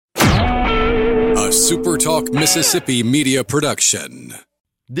a Super Talk Mississippi media production.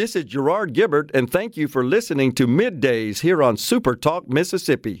 This is Gerard Gibbert, and thank you for listening to Middays here on Super Talk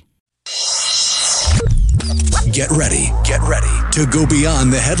Mississippi. Get ready to go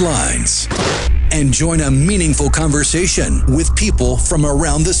beyond the headlines and join a meaningful conversation with people from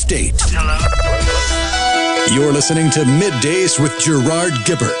around the state. Hello. You're listening to Middays with Gerard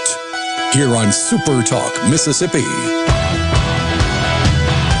Gibbert here on Super Talk Mississippi.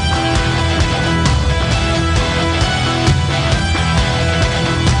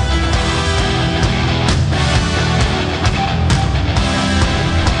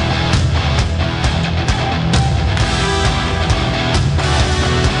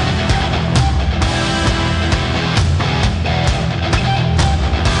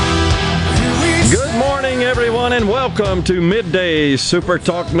 And welcome to Middays Super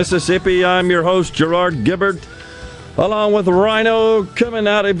Talk Mississippi. I'm your host, Gerard Gibbert, along with Rhino, coming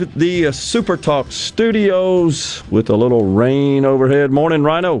out of the Super Talk studios with a little rain overhead. Morning,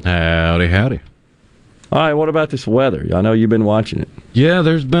 Rhino. Howdy. All right, what about this weather? I know you've been watching it. Yeah,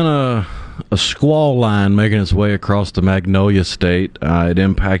 there's been a squall line making its way across the Magnolia State. It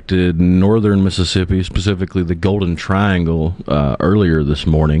impacted northern Mississippi, specifically the Golden Triangle, earlier this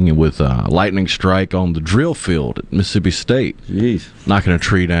morning with a lightning strike on the drill field at Mississippi State. Jeez. Knocking a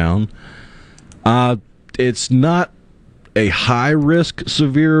tree down. It's not a high-risk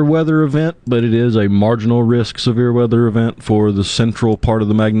severe weather event, but it is a marginal risk severe weather event for the central part of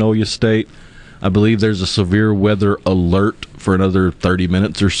the Magnolia State. I believe there's a severe weather alert for another 30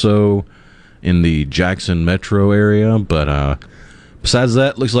 minutes or so in the Jackson metro area, but besides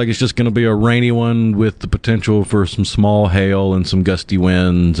that, looks like it's just going to be a rainy one with the potential for some small hail and some gusty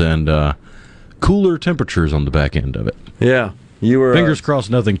winds and cooler temperatures on the back end of it. Yeah, you were fingers crossed,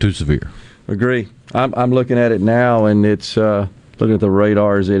 nothing too severe. Agree. I'm looking at it now, and it's looking at the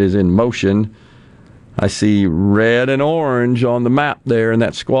radar as it is in motion. I see red and orange on the map there, and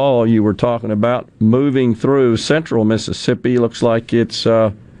that squall you were talking about moving through central Mississippi. Looks like it's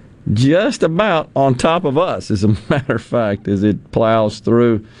just about on top of us, as a matter of fact, as it plows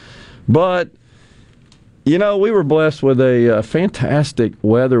through. But, you know, we were blessed with a fantastic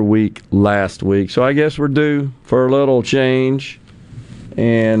weather week last week, so I guess we're due for a little change,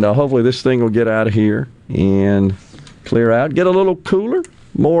 and hopefully this thing will get out of here and clear out, get a little cooler.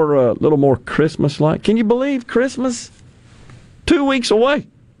 A little more Christmas-like. Can you believe Christmas? 2 weeks away,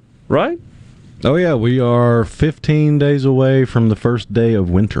 right? Oh, yeah, we are 15 days away from the first day of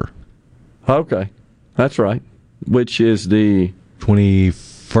winter. Okay, that's right. Which is the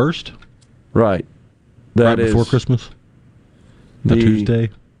 21st? Right. Right before Christmas? The Tuesday?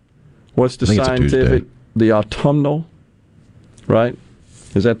 What's the scientific? The autumnal, right?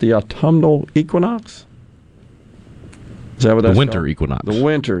 Is that the autumnal equinox? Is that what that's the winter called? Equinox. The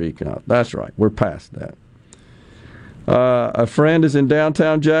winter equinox. That's right. We're past that. A friend is in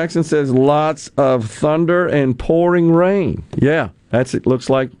downtown Jackson, says lots of thunder and pouring rain. Yeah, it looks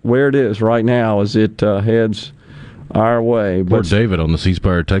like where it is right now as it heads our way. Poor David on the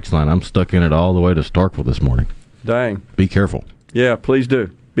C-Spire text line. I'm stuck in it all the way to Starkville this morning. Dang. Be careful. Yeah, please do.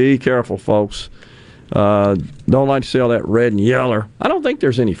 Be careful, folks. Don't like to see all that red and yellow. I don't think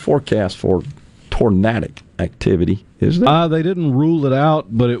there's any forecast for tornadic activity, is there? They didn't rule it out,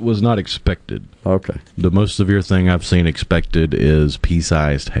 but it was not expected. Okay. The most severe thing I've seen expected is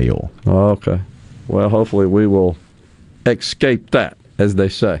pea-sized hail. Okay. Well, hopefully we will escape that, as they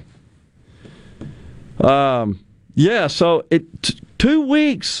say. Yeah, so 2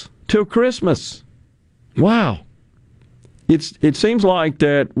 weeks till Christmas. Wow. It seems like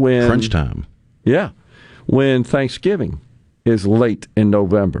that when... Crunch time. Yeah. When Thanksgiving is late in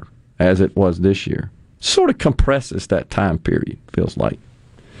November, as it was this year. Sort of compresses that time period, feels like,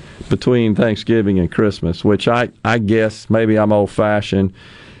 between Thanksgiving and Christmas, which I guess maybe I'm old-fashioned.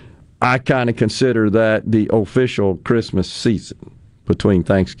 I kind of consider that the official Christmas season between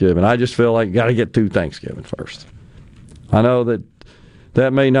Thanksgiving. I just feel like you got to get to Thanksgiving first. I know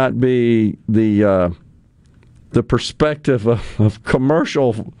that may not be the perspective of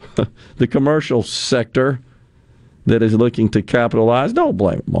commercial, the commercial sector that is looking to capitalize. Don't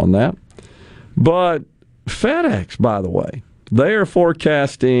blame them on that. But FedEx, by the way, they are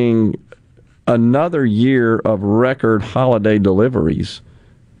forecasting another year of record holiday deliveries.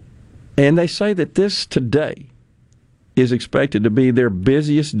 And they say that this today is expected to be their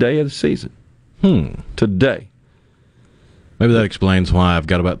busiest day of the season. Today. Maybe that explains why I've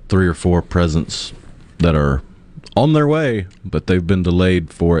got about 3 or 4 presents that are on their way, but they've been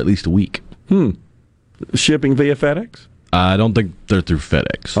delayed for at least a week. Shipping via FedEx? I don't think they're through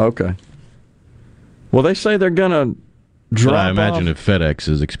FedEx. Okay. Well, they say they're going to But I imagine if FedEx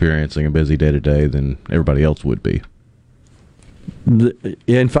is experiencing a busy day today, then everybody else would be.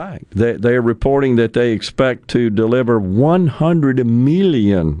 In fact, they are reporting that they expect to deliver 100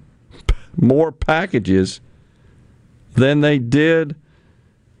 million more packages than they did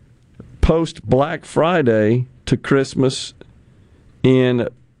post Black Friday to Christmas in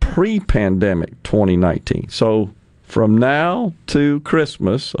pre-pandemic 2019. So from now to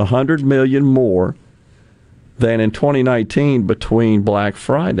Christmas, 100 million more than in 2019 between Black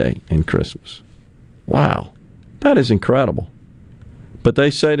Friday and Christmas. Wow, that is incredible. But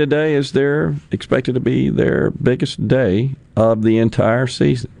they say today is expected to be their biggest day of the entire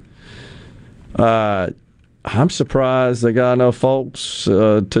season. I'm surprised they got enough folks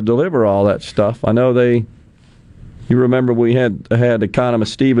to deliver all that stuff. I know you remember we had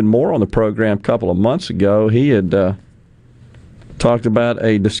economist Stephen Moore on the program a couple of months ago. He had talked about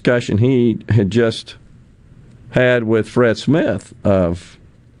a discussion he had just had with Fred Smith,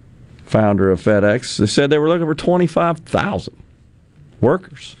 founder of FedEx. They said they were looking for 25,000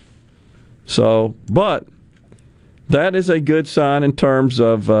 workers. So, but that is a good sign in terms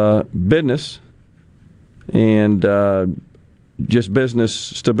of business and just business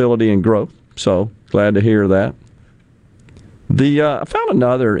stability and growth. So, glad to hear that. I found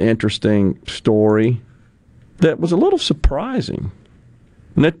another interesting story that was a little surprising.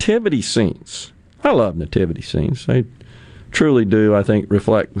 Nativity scenes. I love nativity scenes. They truly do, I think,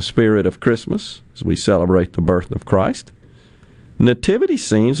 reflect the spirit of Christmas as we celebrate the birth of Christ. Nativity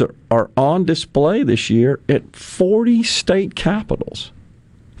scenes are on display this year at 40 state capitals.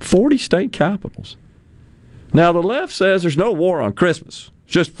 40 state capitals. Now, the left says there's no war on Christmas.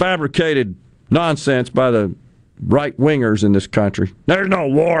 It's just fabricated nonsense by the right-wingers in this country. There's no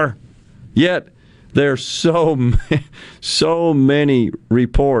war. Yet, there's so many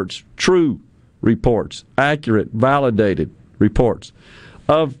reports, true reports, accurate, validated reports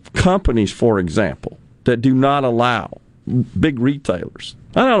of companies, for example, that do not allow big retailers.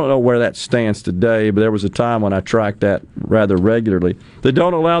 I don't know where that stands today, but there was a time when I tracked that rather regularly. They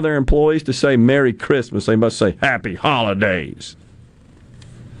don't allow their employees to say Merry Christmas. They must say Happy Holidays.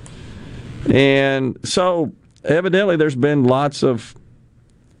 And so evidently there's been lots of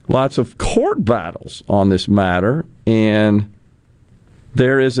court battles on this matter, and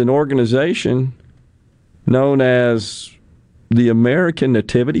there is an organization known as the American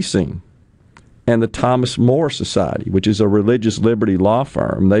Nativity Scene and the Thomas More Society, which is a religious liberty law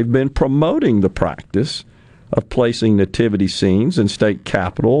firm. They've been promoting the practice of placing nativity scenes in state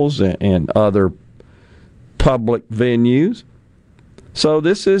capitals and other public venues. So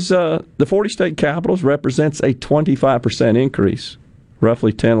this is the 40 state capitals represents a 25% increase,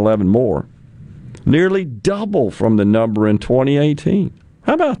 roughly 10, 11 more, nearly double from the number in 2018.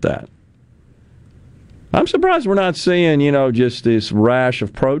 How about that? I'm surprised we're not seeing, just this rash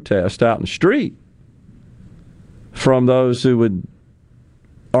of protest out in the street from those who would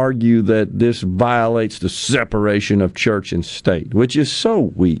argue that this violates the separation of church and state, which is so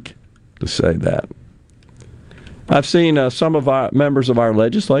weak to say that. I've seen some of our members of our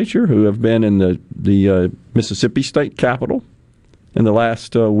legislature who have been in the Mississippi State Capitol in the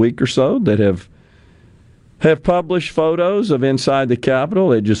last week or so that have published photos of inside the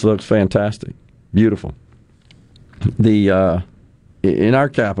Capitol. It just looks fantastic. Beautiful. In our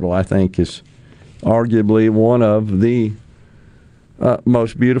Capitol, I think, is arguably one of the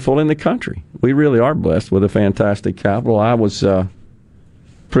most beautiful in the country. We really are blessed with a fantastic Capitol. I was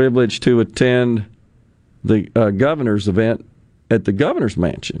privileged to attend the governor's event at the governor's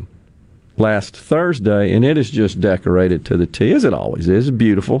mansion last Thursday, and it is just decorated to the T, as it always is. It's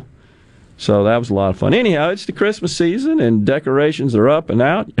beautiful. So that was a lot of fun. Anyhow, it's the Christmas season, and decorations are up and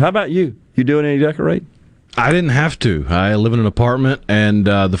out. How about you? You doing any decorating? I didn't have to. I live in an apartment, and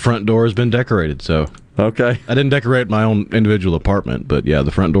the front door has been decorated. So okay, I didn't decorate my own individual apartment, but yeah,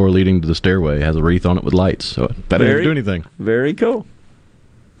 the front door leading to the stairway has a wreath on it with lights. So I didn't do anything. Very cool.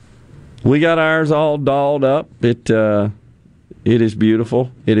 We got ours all dolled up. It is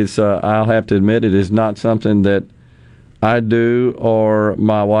beautiful. It is. I'll have to admit, it is not something that I do or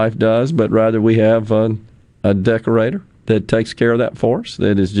my wife does, but rather we have a decorator that takes care of that for us.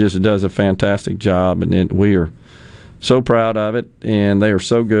 That is just does a fantastic job, and we are so proud of it. And they are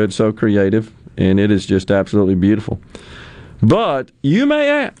so good, so creative, and it is just absolutely beautiful. But you may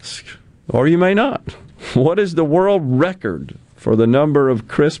ask, or you may not, what is the world record for the number of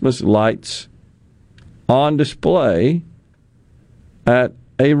Christmas lights on display at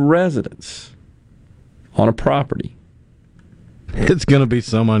a residence on a property? It's going to be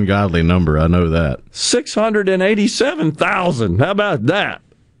some ungodly number, I know that. 687,000. How about that?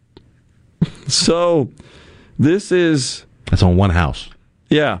 So this is That's on one house.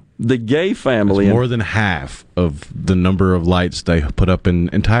 Yeah, the Gay family. It's more than half of the number of lights they put up in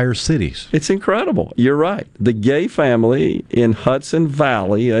entire cities. It's incredible. You're right. The Gay family in Hudson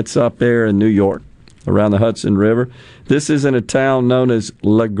Valley, that's up there in New York, around the Hudson River. This is in a town known as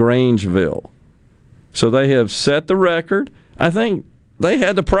LaGrangeville. So they have set the record. I think they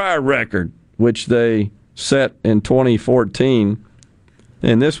had the prior record, which they set in 2014.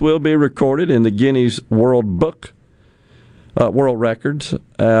 And this will be recorded in the Guinness World Book. World Records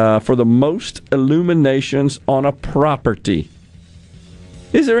for the most illuminations on a property.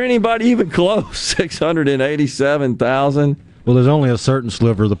 Is there anybody even close? 687,000? Well, there's only a certain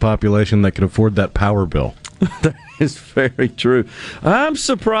sliver of the population that can afford that power bill. That is very true. I'm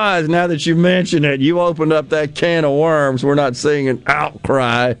surprised now that you mention it. You opened up that can of worms. We're not seeing an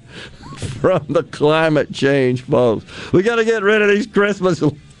outcry from the climate change folks. We got to get rid of these Christmas.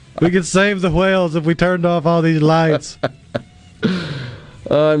 We could save the whales if we turned off all these lights.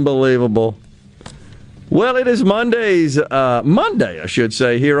 Unbelievable. Well, it is Monday, I should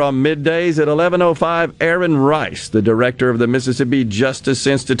say, here on Middays at 11:05. Aaron Rice, the director of the Mississippi Justice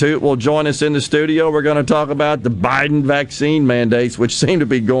Institute, will join us in the studio. We're going to talk about the Biden vaccine mandates, which seem to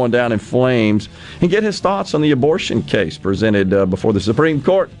be going down in flames, and get his thoughts on the abortion case presented before the Supreme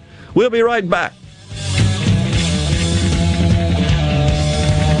Court. We'll be right back.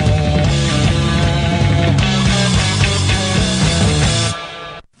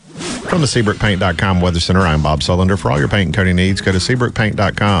 From the SeabrookPaint.com Weather Center, I'm Bob Sullender. For all your paint and coating needs, go to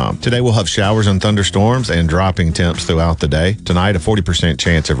SeabrookPaint.com. Today we'll have showers and thunderstorms and dropping temps throughout the day. Tonight, a 40%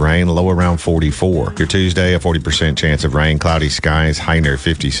 chance of rain, low around 44. Your Tuesday, a 40% chance of rain, cloudy skies, high near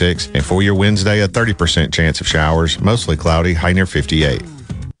 56. And for your Wednesday, a 30% chance of showers, mostly cloudy, high near 58.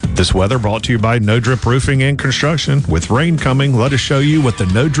 This weather brought to you by No Drip Roofing and Construction. With rain coming, let us show you what the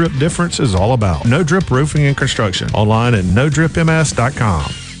No Drip difference is all about. No Drip Roofing and Construction. Online at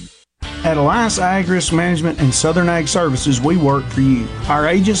NoDripMS.com. At Alliance Ag Risk Management and Southern Ag Services, we work for you. Our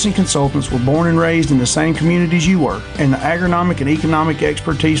agents and consultants were born and raised in the same communities you work, and the agronomic and economic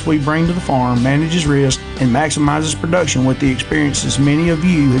expertise we bring to the farm manages risk and maximizes production with the experiences many of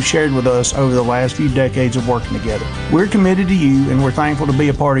you have shared with us over the last few decades of working together. We're committed to you, and we're thankful to be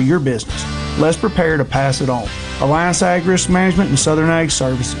a part of your business. Let's prepare to pass it on. Alliance Ag Risk Management and Southern Ag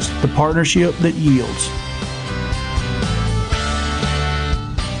Services, the partnership that yields.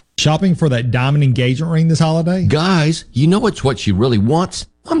 Shopping for that diamond engagement ring this holiday? Guys, you know it's what she really wants.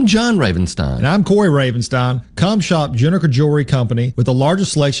 I'm John Ravenstein. And I'm Corey Ravenstein. Come shop Juniker Jewelry Company with the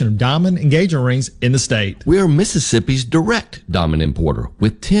largest selection of diamond engagement rings in the state. We are Mississippi's direct diamond importer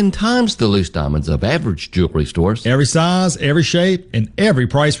with 10 times the loose diamonds of average jewelry stores. Every size, every shape, and every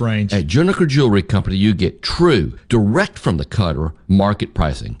price range. At Juniker Jewelry Company, you get true, direct from the cutter, market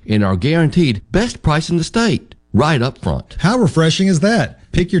pricing and our guaranteed best price in the state, right up front. How refreshing is that?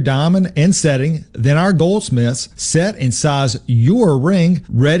 Pick your diamond and setting, then our goldsmiths set and size your ring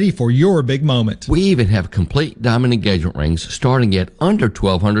ready for your big moment. We even have complete diamond engagement rings starting at under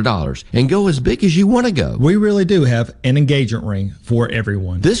 $1,200 and go as big as you want to go. We really do have an engagement ring for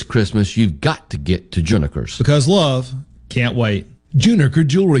everyone. This Christmas, you've got to get to Juniker's. Because love can't wait. Juniker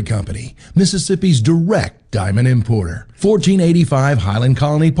Jewelry Company, Mississippi's direct diamond importer. 1485 Highland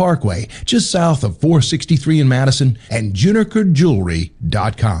Colony Parkway, just south of 463 in Madison, and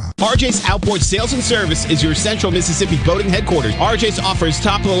JunikerJewelry.com. RJ's Outboard Sales and Service is your central Mississippi boating headquarters. RJ's offers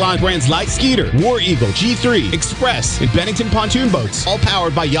top-of-the-line brands like Skeeter, War Eagle, G3, Express, and Bennington pontoon boats, all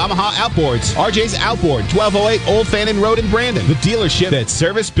powered by Yamaha Outboards. RJ's Outboard, 1208 Old Fannin Road in Brandon, the dealership that's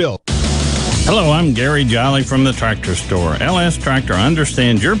service-built. Hello, I'm Gary Jolly from the Tractor Store. LS Tractor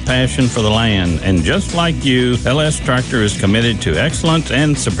understands your passion for the land, and just like you, LS Tractor is committed to excellence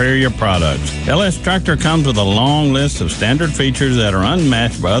and superior products. LS Tractor comes with a long list of standard features that are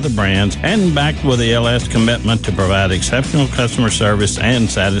unmatched by other brands and backed with the LS commitment to provide exceptional customer service and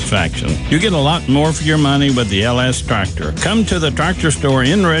satisfaction. You get a lot more for your money with the LS Tractor. Come to the Tractor Store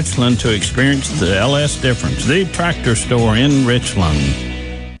in Richland to experience the LS difference. The Tractor Store in Richland.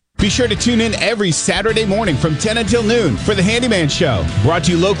 Be sure to tune in every Saturday morning from 10 until noon for the Handyman Show. Brought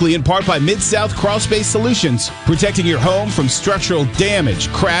to you locally in part by Mid-South Crawlspace Solutions, protecting your home from structural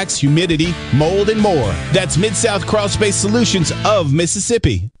damage, cracks, humidity, mold, and more. That's Mid-South Crawlspace Solutions of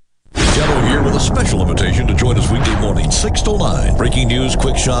Mississippi. Jello here with a special invitation to join us weekday morning, 6 to 9. Breaking news,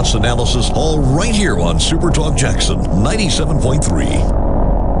 quick shots, analysis, all right here on Super Talk Jackson 97.3.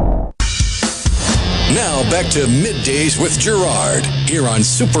 Now back to Middays with Gerard here on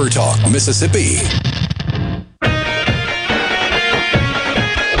Super Talk Mississippi.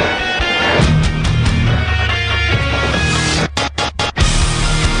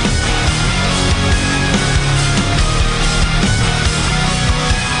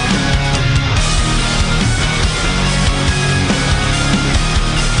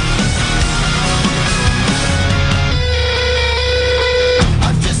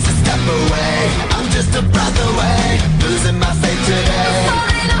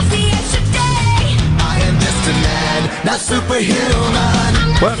 not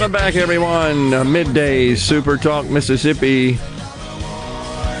superhuman. Welcome back, everyone. Midday Super Talk Mississippi.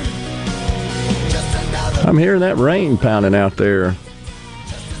 I'm hearing that rain pounding out there,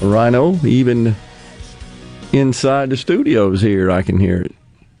 Rhino. Even inside the studios here, I can hear it.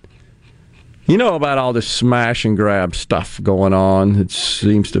 You know about all this smash and grab stuff going on. It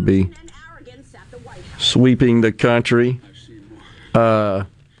seems to be sweeping the country.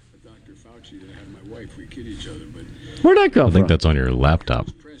 Where'd that come from? I think that's on your laptop.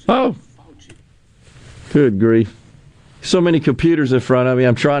 Oh. Good grief. So many computers in front of me.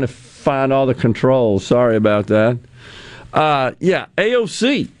 I'm trying to find all the controls. Sorry about that. Yeah,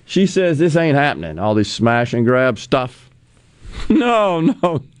 AOC. She says this ain't happening, all this smash and grab stuff.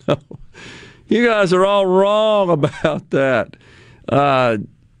 No. You guys are all wrong about that. I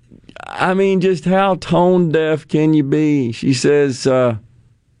mean, just how tone deaf can you be? She says nope,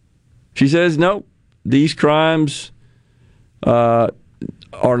 these crimes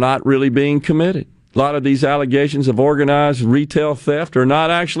are not really being committed. A lot of these allegations of organized retail theft are not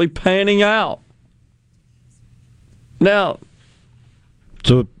actually panning out. Now,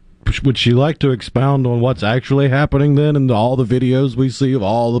 so would she like to expound on what's actually happening then in all the videos we see of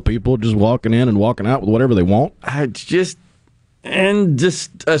all the people just walking in and walking out with whatever they want? It's just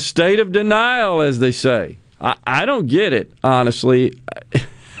a state of denial, as they say. I don't get it, honestly,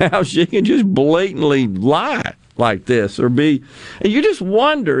 how she can just blatantly lie like this or be. And you just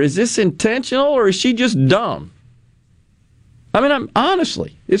wonder, is this intentional or is she just dumb? I mean,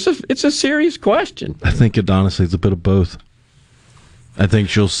 honestly, it's a serious question. I think it honestly is a bit of both. I think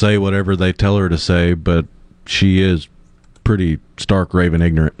she'll say whatever they tell her to say, but she is pretty stark raving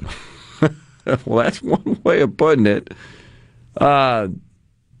ignorant. Well, that's one way of putting it.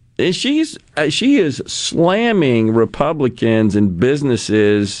 She is slamming Republicans and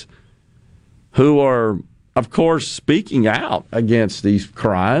businesses who are, of course, speaking out against these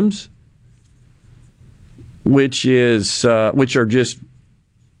crimes, which are just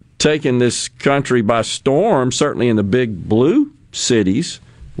taking this country by storm. Certainly in the big blue cities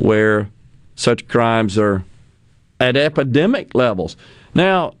where such crimes are at epidemic levels.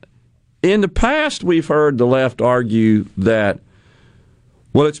 Now, in the past, we've heard the left argue that,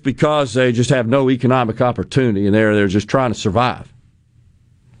 well, it's because they just have no economic opportunity and they're just trying to survive,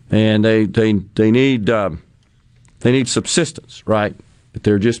 and they need subsistence, right? That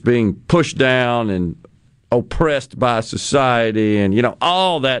they're just being pushed down and oppressed by society, and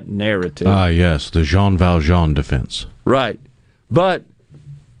all that narrative. Yes, the Jean Valjean defense. Right. But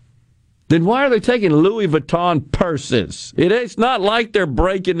then why are they taking Louis Vuitton purses? It's not like they're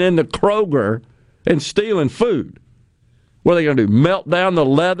breaking into Kroger and stealing food. What are they going to do, melt down the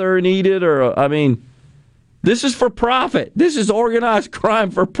leather and eat it? This is for profit. This is organized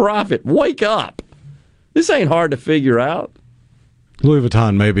crime for profit. Wake up. This ain't hard to figure out. Louis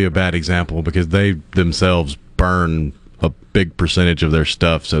Vuitton may be a bad example because they themselves burn a big percentage of their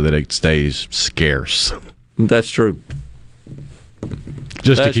stuff so that it stays scarce. That's true.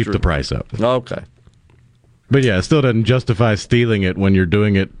 Just to keep the price up. Okay. But yeah, it still doesn't justify stealing it when you're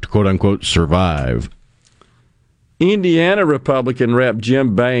doing it to quote-unquote survive. Indiana Republican Rep.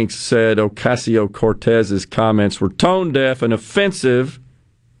 Jim Banks said Ocasio-Cortez's comments were tone-deaf and offensive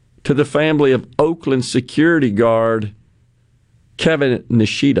to the family of Oakland security guard Kevin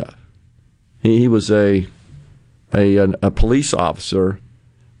Nishida. He was a police officer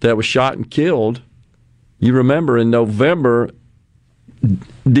that was shot and killed, you remember, in November,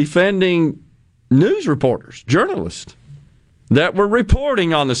 defending news reporters, journalists that were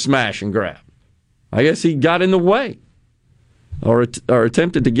reporting on the smash and grab. I guess he got in the way, or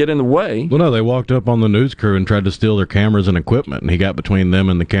attempted to get in the way. Well, no, they walked up on the news crew and tried to steal their cameras and equipment, and he got between them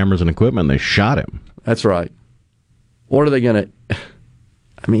and the cameras and equipment, and they shot him. That's right. What are they going to...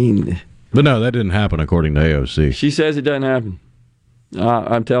 But no, that didn't happen, according to AOC. She says it doesn't happen.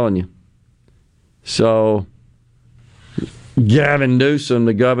 I'm telling you. So, Gavin Newsom,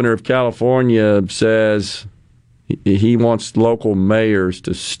 the governor of California, says he wants local mayors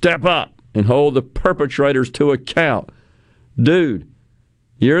to step up and hold the perpetrators to account. Dude,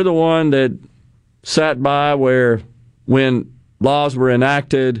 you're the one that sat by when laws were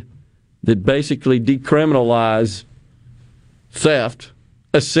enacted that basically decriminalize theft.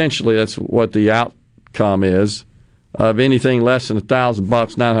 Essentially, that's what the outcome is, of anything less than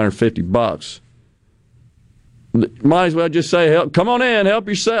 $1,000, $950. Might as well just say, come on in, help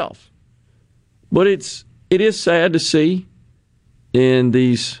yourself. But it is sad to see in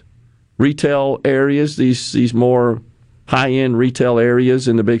these retail areas, these more high-end retail areas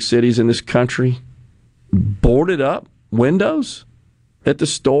in the big cities in this country, boarded up windows at the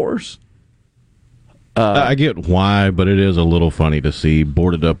stores. I get why, but it is a little funny to see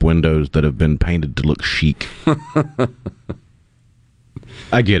boarded up windows that have been painted to look chic.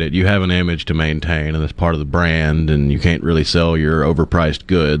 I get it. You have an image to maintain, and it's part of the brand, and you can't really sell your overpriced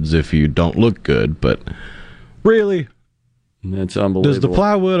goods if you don't look good, but really? That's unbelievable. Does the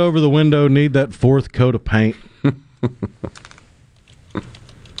plywood over the window need that fourth coat of paint?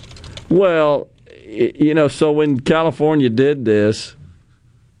 Well, so when California did this,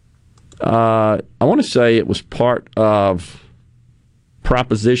 I want to say it was part of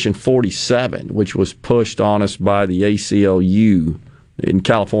Proposition 47, which was pushed on us by the ACLU. In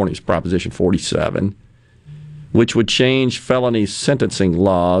California's Proposition 47, which would change felony sentencing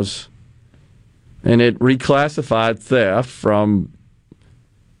laws, and it reclassified theft from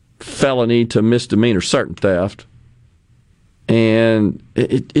felony to misdemeanor, certain theft. And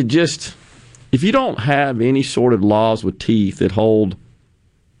it just, if you don't have any sort of laws with teeth that hold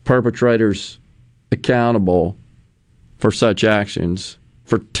perpetrators accountable for such actions,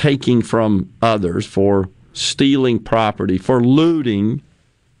 for taking from others, for stealing property, for looting,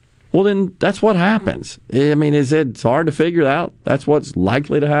 well, then that's what happens. I mean, it's hard to figure out. That's what's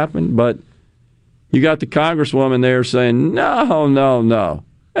likely to happen. But you got the Congresswoman there saying, no,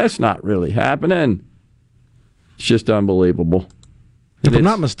 that's not really happening. It's just unbelievable. If I'm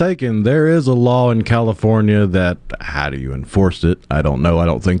not mistaken, there is a law in California that, how do you enforce it? I don't know. I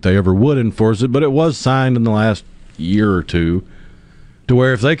don't think they ever would enforce it, but it was signed in the last year or two, to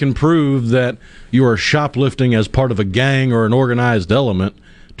where if they can prove that you are shoplifting as part of a gang or an organized element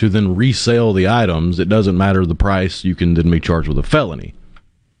to then resell the items, it doesn't matter the price, you can then be charged with a felony.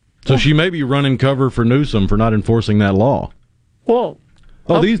 So she may be running cover for Newsom for not enforcing that law. Well,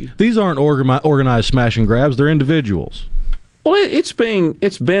 these aren't organized smash and grabs, they're individuals. Well, it's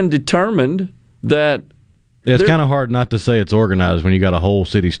been determined that it's kind of hard not to say it's organized when you got a whole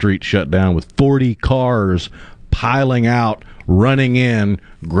city street shut down with 40 cars piling out, running in,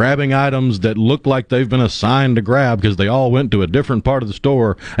 grabbing items that look like they've been assigned to grab because they all went to a different part of the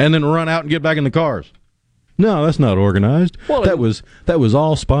store, and then run out and get back in the cars. No, that's not organized. Well, that was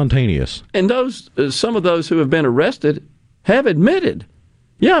all spontaneous. And some of those who have been arrested have admitted,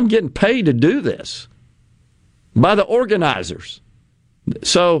 yeah, I'm getting paid to do this by the organizers.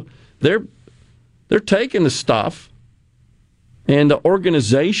 So they're taking the stuff, and the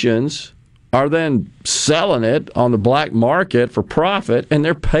organizations are then selling it on the black market for profit, and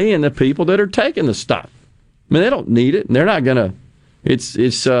they're paying the people that are taking the stuff. I mean, they don't need it, and they're not going to. It's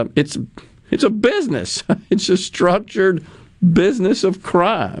a business. It's a structured business of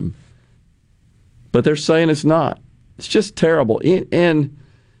crime. But they're saying it's not. It's just terrible. And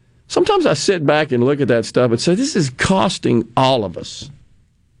sometimes I sit back and look at that stuff and say, this is costing all of us.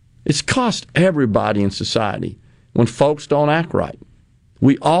 It's cost everybody in society when folks don't act right.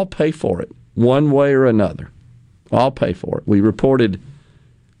 We all pay for it, one way or another. All pay for it. We reported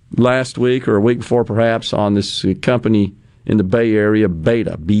last week or a week before perhaps on this company in the Bay Area,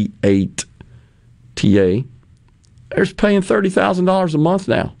 Beta, B8TA. They're paying $30,000 a month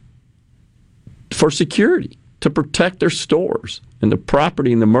now for security to protect their stores and the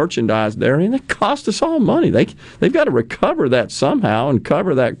property and the merchandise there. And it costs us all money. They've got to recover that somehow and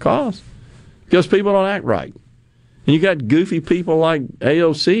cover that cost because people don't act right. And you got goofy people like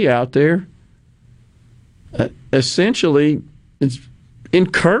AOC out there essentially it's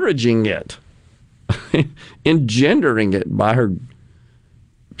encouraging it, engendering it by her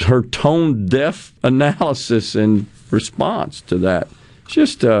tone-deaf analysis and response to that. It's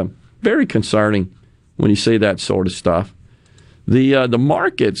just very concerning when you see that sort of stuff. The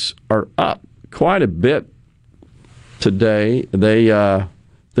markets are up quite a bit today.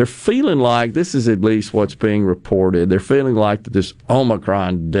 They're feeling like, this is at least what's being reported, they're feeling like that this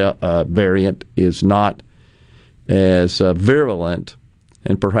Omicron variant is not as virulent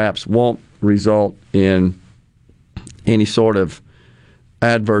and perhaps won't result in any sort of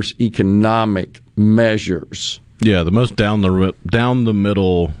adverse economic measures. Yeah, the most down the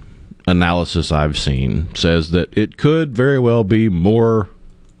middle analysis I've seen says that it could very well be more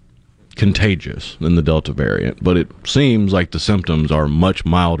contagious than the Delta variant, but it seems like the symptoms are much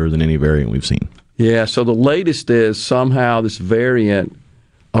milder than any variant we've seen. Yeah, so the latest is somehow this variant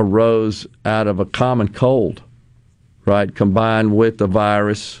arose out of a common cold, right, combined with the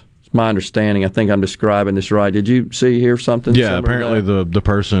virus. It's my understanding. I think I'm describing this right. Did you hear something? Yeah, apparently the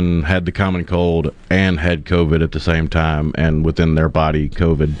person had the common cold and had COVID at the same time, and within their body,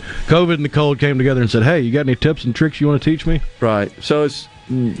 COVID and the cold came together and said, hey, you got any tips and tricks you want to teach me? Right. So it's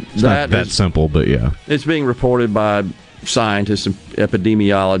not that simple, but yeah. It's being reported by scientists and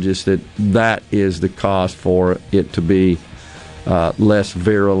epidemiologists that is the cause for it to be less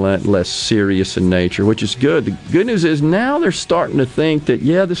virulent, less serious in nature, which is good. The good news is now they're starting to think that,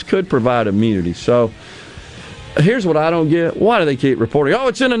 this could provide immunity. So here's what I don't get. Why do they keep reporting,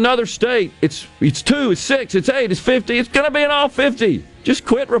 it's in another state, it's 2, it's 6, it's 8, it's 50, it's going to be in all 50. Just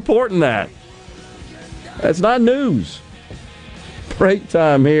quit reporting that. That's not news. Break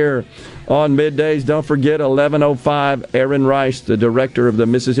time here on Middays. Don't forget, 11:05, Aaron Rice, the director of the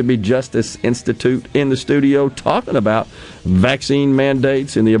Mississippi Justice Institute, in the studio talking about vaccine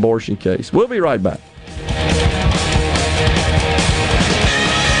mandates in the abortion case. We'll be right back.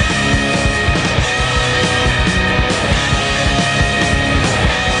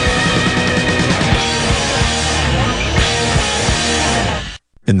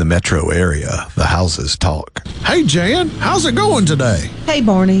 In the metro area, the houses talk. Hey, Jan, how's it going today? Hey,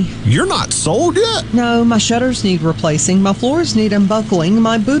 Barney. You're not sold yet? No, my shutters need replacing, my floors need unbuckling,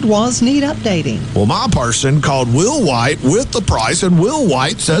 my boudoirs need updating. Well, my person called Will White with the price, and Will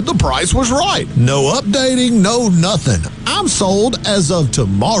White said the price was right. No updating, no nothing. I'm sold as of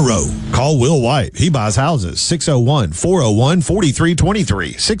tomorrow. Call Will White. He buys houses.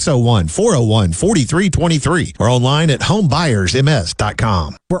 601-401-4323. 601-401-4323. Or online at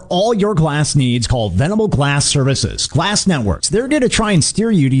homebuyersms.com. For all your glass needs, call Venable Glass Services. Glass Networks. They're going to try and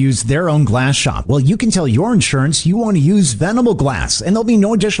steer you to use their own glass shop. Well, you can tell your insurance you want to use Venable Glass, and there'll be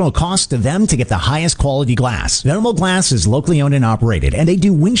no additional cost to them to get the highest quality glass. Venable Glass is locally owned and operated, and they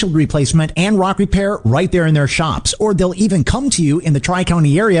do windshield replacement and rock repair right there in their shops, or they'll even come to you in the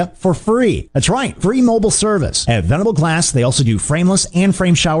Tri-County area for free. That's right, free mobile service. At Venable Glass, they also do frameless and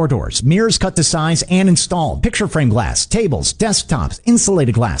frame shower doors, mirrors cut to size and installed, picture frame glass, tables, desktops,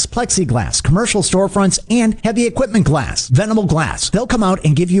 insulated glass, plexiglass, commercial storefronts, and heavy equipment glass. Venable Glass. They'll come out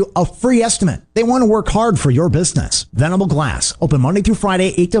and give you a free estimate. They want to work hard for your business. Venable Glass. Open Monday through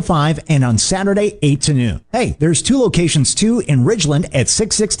Friday, 8 to 5, and on Saturday, 8 to noon. Hey, there's 2 locations too, in Ridgeland at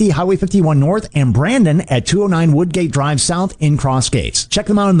 660 Highway 51 North and Brandon at 209 Woodgate Drive South in Cross Gates. Check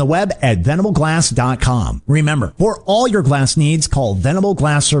them out on the web at venableglass.com. Remember, for all your glass needs, call Venable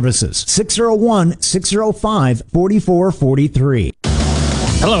Glass Services. 601-605-4443.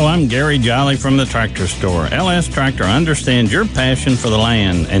 Hello, I'm Gary Jolly from the Tractor Store. LS Tractor understands your passion for the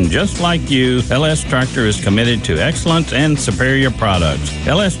land, and just like you, LS Tractor is committed to excellence and superior products.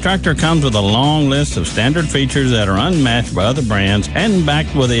 LS Tractor comes with a long list of standard features that are unmatched by other brands and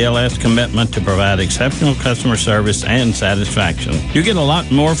backed with the LS commitment to provide exceptional customer service and satisfaction. You get a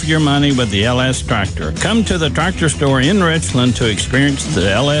lot more for your money with the LS Tractor. Come to the Tractor Store in Richland to experience the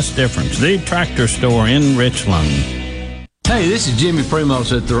LS difference. The Tractor Store in Richland. Hey, this is Jimmy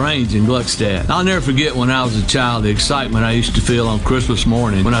Primos at The Range in Gluckstadt. I'll never forget when I was a child the excitement I used to feel on Christmas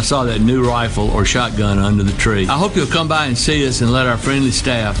morning when I saw that new rifle or shotgun under the tree. I hope you'll come by and see us and let our friendly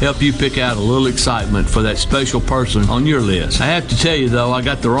staff help you pick out a little excitement for that special person on your list. I have to tell you, though, I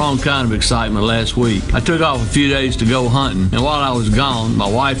got the wrong kind of excitement last week. I took off a few days to go hunting, and while I was gone, my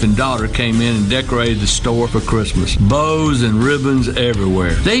wife and daughter came in and decorated the store for Christmas. Bows and ribbons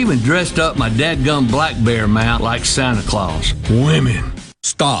everywhere. They even dressed up my dadgum black bear mount like Santa Claus. Women.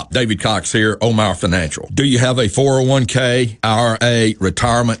 Stop. David Cox here, Omar Financial. Do you have a 401k, IRA,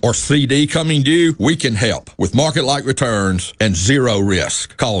 retirement, or CD coming due? We can help with market-like returns and zero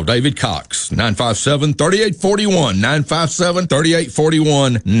risk. Call David Cox, 957-3841,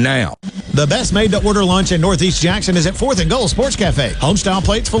 957-3841 now. The best made-to-order lunch in Northeast Jackson is at 4th and Goal Sports Cafe. Homestyle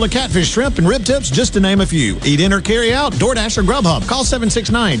plates full of catfish, shrimp, and rib tips, just to name a few. Eat in or carry out, DoorDash or Grubhub. Call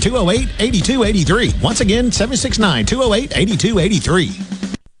 769-208-8283. Once again, 769-208-8283.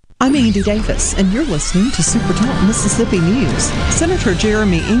 I'm Andy Davis, and you're listening to Super Talk Mississippi News. Senator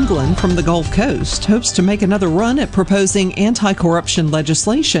Jeremy England from the Gulf Coast hopes to make another run at proposing anti-corruption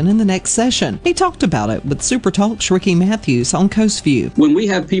legislation in the next session. He talked about it with Super Talk's Ricky Matthews on Coast View. When we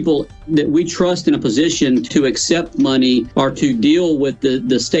have people that we trust in a position to accept money or to deal with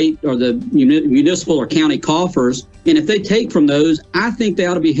the state or the municipal or county coffers, and if they take from those, I think they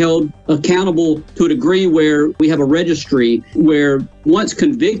ought to be held accountable to a degree where we have a registry where once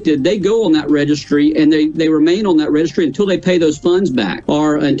convicted, they go on that registry and they remain on that registry until they pay those funds back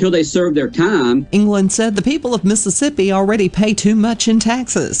or until they serve their time. England said the people of Mississippi already pay too much in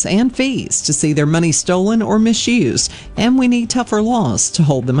taxes and fees to see their money stolen or misused, and we need tougher laws to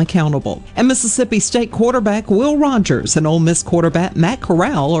hold them accountable. And Mississippi State quarterback Will Rogers and Ole Miss quarterback Matt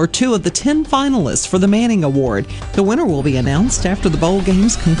Corral are 2 of the 10 finalists for the Manning Award. The winner will be announced after the bowl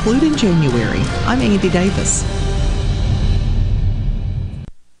games conclude in January. I'm Andy Davis.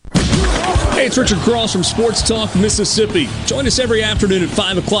 Hey, it's Richard Cross from Sports Talk Mississippi. Join us every afternoon at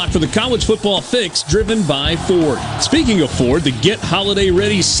 5 o'clock for the College Football Fix driven by Ford. Speaking of Ford, the Get Holiday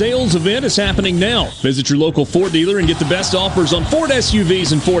Ready sales event is happening now. Visit your local Ford dealer and get the best offers on Ford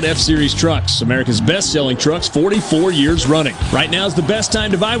SUVs and Ford F-Series trucks. America's best-selling trucks 44 years running. Right now is the best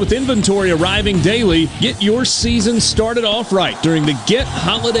time to buy with inventory arriving daily. Get your season started off right during the Get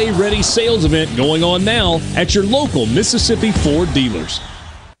Holiday Ready sales event going on now at your local Mississippi Ford dealers.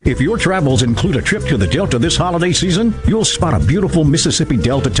 If your travels include a trip to the Delta this holiday season, you'll spot a beautiful Mississippi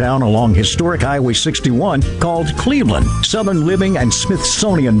Delta town along historic Highway 61 called Cleveland. Southern Living and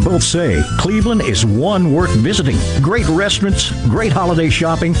Smithsonian both say Cleveland is one worth visiting. Great restaurants, great holiday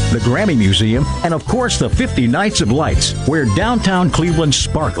shopping, the Grammy Museum, and of course the 50 Nights of Lights, where downtown Cleveland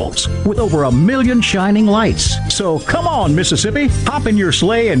sparkles with over 1 million shining lights. So come on, Mississippi, hop in your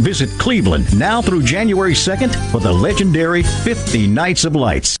sleigh and visit Cleveland now through January 2nd for the legendary 50 Nights of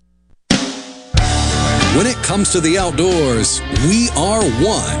Lights. When it comes to the outdoors, we are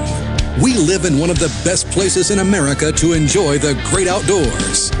one. We live in one of the best places in America to enjoy the great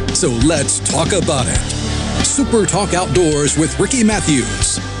outdoors. So let's talk about it. Super Talk Outdoors with Ricky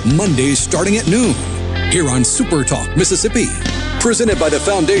Matthews. Mondays starting at noon. Here on Super Talk Mississippi. Presented by the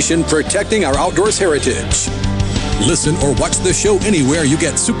Foundation Protecting Our Outdoors Heritage. Listen or watch the show anywhere you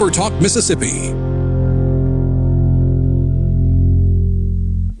get Super Talk Mississippi.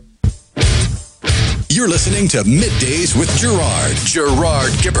 You're listening to Middays with Gerard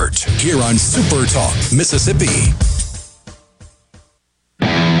Gibbert, here on Super Talk Mississippi.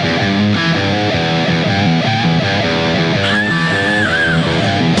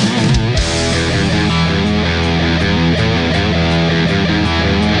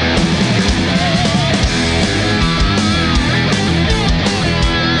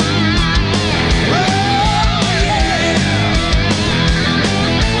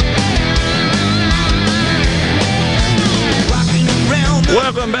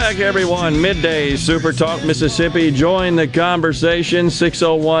 Welcome back, everyone. Midday Super Talk Mississippi. Join the conversation,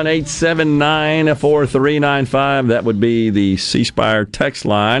 601-879-4395. That would be the C Spire text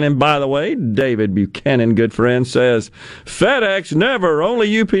line. And by the way, David Buchanan, good friend, says, FedEx never,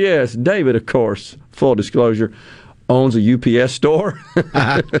 only UPS. David, of course, full disclosure, owns a UPS store.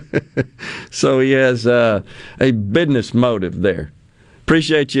 So he has a business motive there.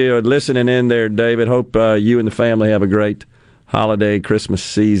 Appreciate you listening in there, David. Hope you and the family have a great holiday, Christmas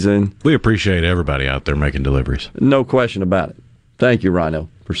season. We appreciate everybody out there making deliveries. No question about it. Thank you, Rhino,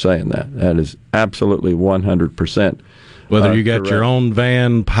 for saying that. That is absolutely 100%. Whether you got correct. your own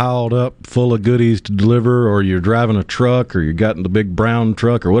van piled up full of goodies to deliver, or you're driving a truck, or you got in the big brown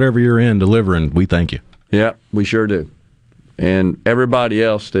truck, or whatever you're in delivering, we thank you. Yeah, we sure do. And everybody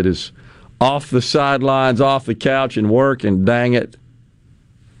else that is off the sidelines, off the couch and working, dang it,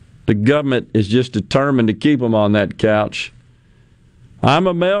 the government is just determined to keep them on that couch. I'm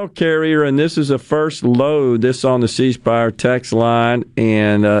a mail carrier, and this is a first load. This on the C Spire text line,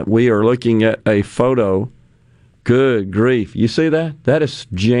 and we are looking at a photo. Good grief. You see that? That is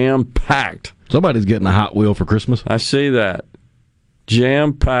jam-packed. Somebody's getting a Hot Wheel for Christmas. I see that.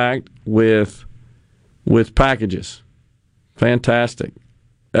 Jam-packed with packages. Fantastic.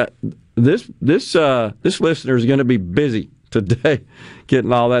 This listener is going to be busy today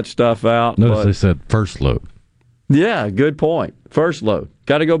getting all that stuff out. Notice they said first load. Yeah, good point. First load.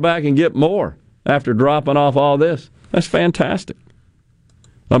 Got to go back and get more after dropping off all this. That's fantastic.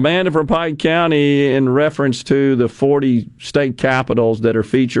 Amanda from Pike County, in reference to the 40 state capitals that are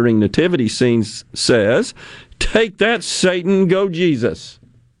featuring nativity scenes, says, "Take that, Satan, go Jesus."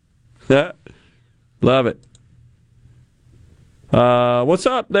 Love it. What's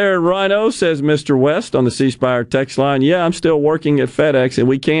up there, Rhino, says Mr. West on the C Spire text line. Yeah, I'm still working at FedEx, and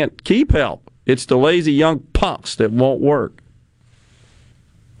we can't keep help. It's the lazy young punks that won't work.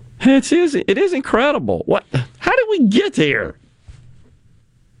 It is incredible. How did we get here?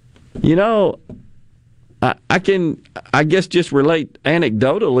 You know, I guess just relate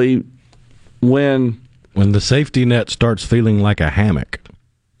anecdotally when the safety net starts feeling like a hammock.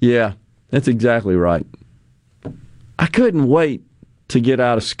 Yeah, that's exactly right. I couldn't wait to get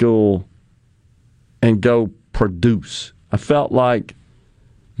out of school and go produce. I felt like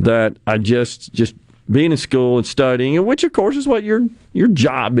that I just being in school and studying, which of course is what your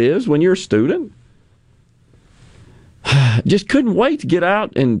job is when you're a student. Just couldn't wait to get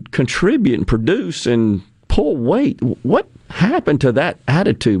out and contribute and produce and pull weight. What happened to that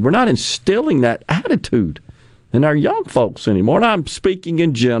attitude? We're not instilling that attitude in our young folks anymore. And I'm speaking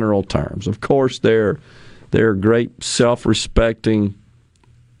in general terms. Of course, they're great self-respecting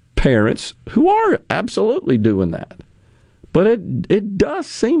parents who are absolutely doing that. But it does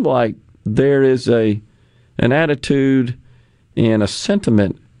seem like there is an attitude and a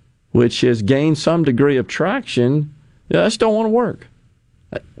sentiment which has gained some degree of traction. I just don't want to work.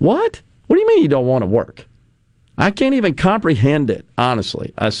 What? What do you mean you don't want to work? I can't even comprehend it,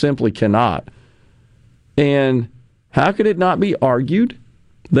 honestly. I simply cannot. And how could it not be argued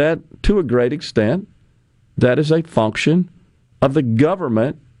that, to a great extent, that is a function of the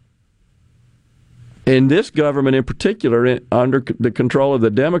government, and this government in particular, under the control of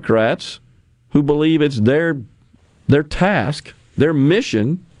the Democrats, who believe it's their task, their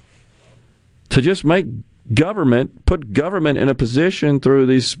mission, to just make put government in a position through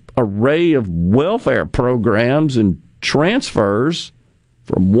this array of welfare programs and transfers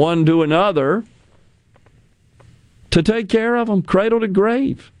from one to another to take care of them, cradle to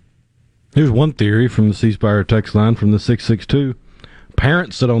grave. Here's one theory from the C Spire text line from the 662.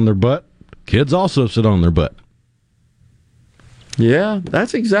 Parents sit on their butt. Kids also sit on their butt. Yeah,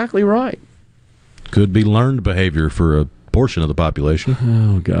 that's exactly right. Could be learned behavior for a portion of the population.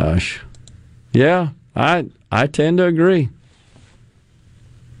 Oh, gosh. Yeah, I tend to agree.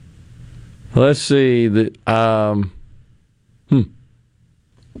 Let's see. It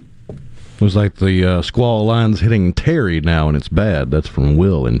was like the squall line's hitting Terry now, and it's bad. That's from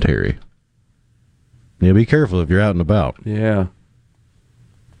Will and Terry. Yeah, be careful if you're out and about. Yeah.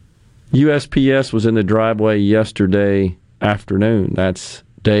 USPS was in the driveway yesterday afternoon. That's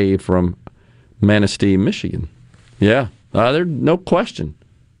Dave from Manistee, Michigan. Yeah, there's no question.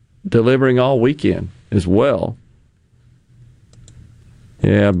 Delivering all weekend as well.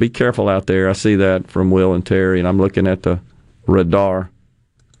 Yeah, be careful out there. I see that from Will and Terry, and I'm looking at the radar.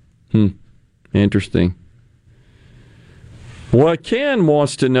 Interesting. Well, Ken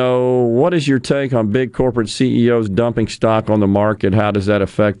wants to know, what is your take on big corporate CEOs dumping stock on the market? How does that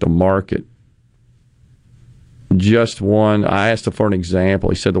affect the market? Just one. I asked him for an example.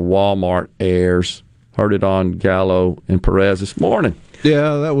 He said the Walmart heirs. Heard it on Gallo and Perez this morning.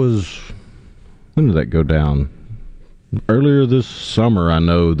 Yeah, that was... When did that go down? Earlier this summer, I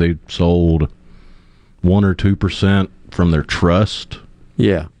know they sold 1 or 2% from their trust.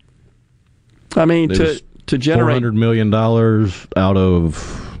 Yeah. I mean, to generate $400 million out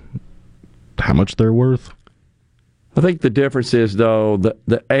of how much they're worth? I think the difference is, though,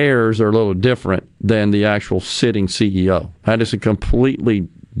 the heirs are a little different than the actual sitting CEO. That is a completely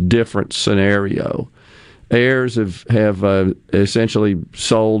different scenario. Heirs have essentially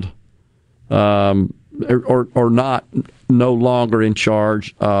sold or not no longer in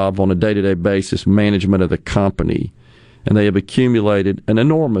charge of, on a day-to-day basis, management of the company. And they have accumulated an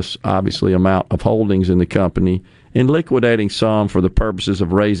enormous, obviously, amount of holdings in the company and liquidating some for the purposes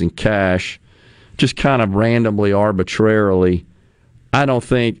of raising cash, just kind of randomly, arbitrarily. I don't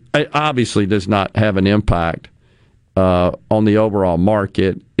think, it obviously does not have an impact on the overall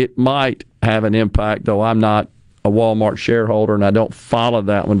market. It might have an impact, though I'm not a Walmart shareholder and I don't follow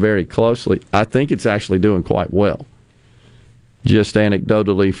that one very closely. I think it's actually doing quite well. Just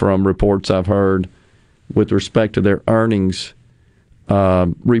anecdotally from reports I've heard with respect to their earnings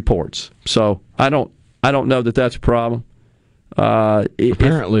reports. So I don't know that that's a problem.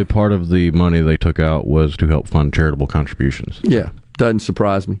 Apparently, part of the money they took out was to help fund charitable contributions. Yeah, doesn't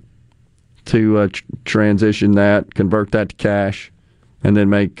surprise me. To transition that, convert that to cash, and then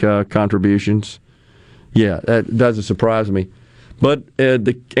make contributions. Yeah, that doesn't surprise me. But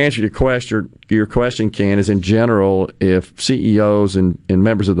the answer to your question, Ken, is in general, if CEOs and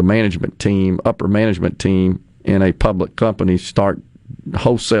members of the management team, upper management team in a public company start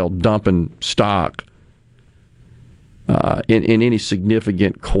wholesale dumping stock in any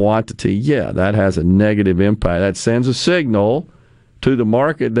significant quantity, yeah, that has a negative impact. That sends a signal to the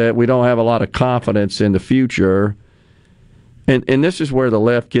market that we don't have a lot of confidence in the future. And this is where the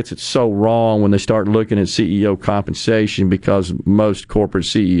left gets it so wrong when they start looking at CEO compensation, because most corporate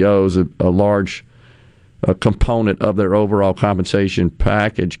CEOs, a large component of their overall compensation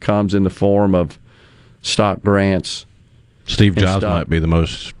package comes in the form of stock grants. Steve Jobs might be the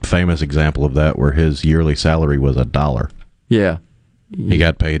most famous example of that, where his yearly salary was $1. Yeah. He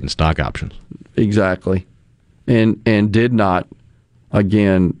got paid in stock options. Exactly. And did not,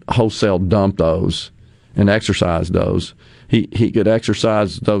 again, wholesale dump those and exercise those. He could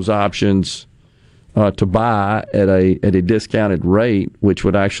exercise those options to buy at a discounted rate, which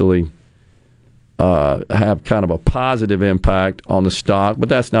would actually have kind of a positive impact on the stock, but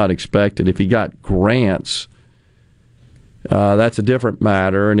that's not expected. If he got grants, that's a different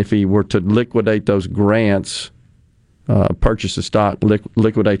matter, and if he were to liquidate those grants, purchase the stock,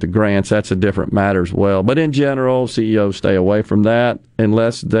 liquidate the grants, that's a different matter as well. But in general, CEOs stay away from that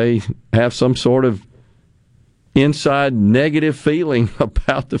unless they have some sort of inside negative feeling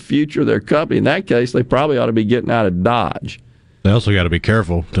about the future of their company. In that case, they probably ought to be getting out of Dodge. They also got to be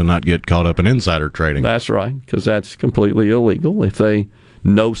careful to not get caught up in insider trading. That's right, because that's completely illegal. If they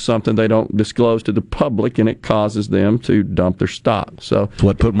know something they don't disclose to the public, and it causes them to dump their stock. So that's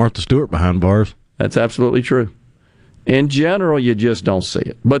what put Martha Stewart behind bars. That's absolutely true. In general, you just don't see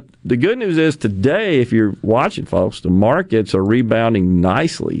it. But the good news is today, if you're watching, folks, the markets are rebounding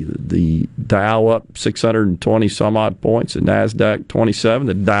nicely. The Dow up 620 some odd points, the NASDAQ 27.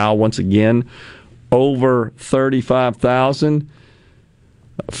 The Dow once again over 35,000.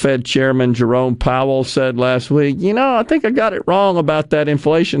 Fed Chairman Jerome Powell said last week, I think I got it wrong about that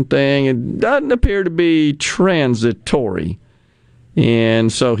inflation thing. It doesn't appear to be transitory.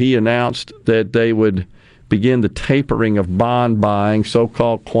 And so he announced that they would begin the tapering of bond buying,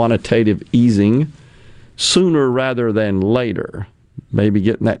 so-called quantitative easing, sooner rather than later. Maybe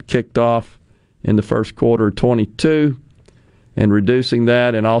getting that kicked off in the first quarter of 22 and reducing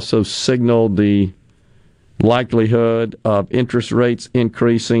that, and also signaled the likelihood of interest rates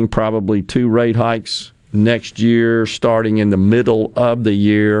increasing, probably 2 rate hikes next year, starting in the middle of the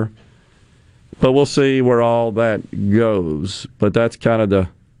year. But we'll see where all that goes. But that's kind of the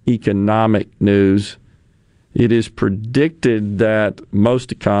economic news. It is predicted that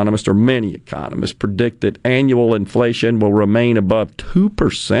most economists, or many economists, predict that annual inflation will remain above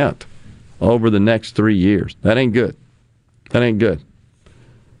 2% over the next 3 years. That ain't good. That ain't good.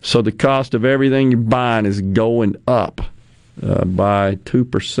 So the cost of everything you're buying is going up by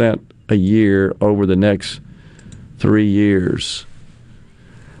 2% a year over the next 3 years.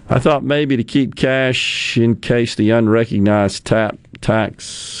 I thought maybe to keep cash in case the unrecognized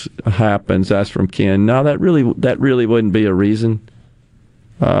tax happens. That's from Ken. No, that really wouldn't be a reason,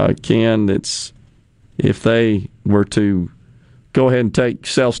 Ken. It's if they were to go ahead and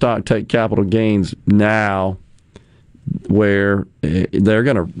sell stock, take capital gains now, where they're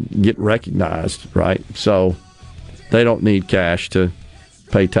going to get recognized, right? So they don't need cash to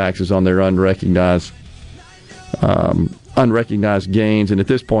pay taxes on their unrecognized gains. And at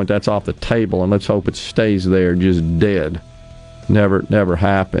this point, that's off the table, and let's hope it stays there, just dead. Never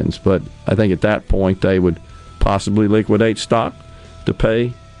happens. But I think at that point, they would possibly liquidate stock to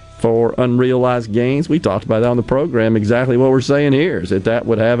pay for unrealized gains. We talked about that on the program. Exactly what we're saying here is that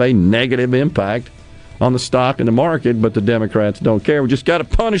would have a negative impact on the stock and the market, but the Democrats don't care. We just got to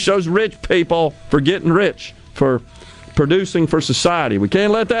punish those rich people for getting rich, for producing for society. We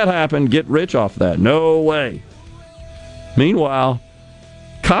can't let that happen. Get rich off that. No way. Meanwhile,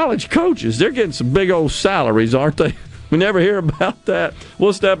 college coaches, they're getting some big old salaries, aren't they? We never hear about that.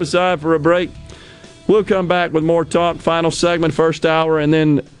 We'll step aside for a break. We'll come back with more talk. Final segment, first hour, and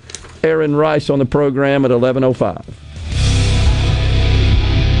then Aaron Rice on the program at 11:05.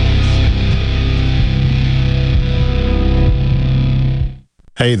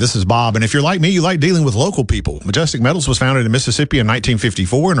 Hey, this is Bob, and if you're like me, you like dealing with local people. Majestic Metals was founded in Mississippi in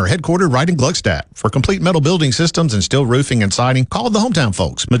 1954 and are headquartered right in Gluckstadt. For complete metal building systems and steel roofing and siding, call the hometown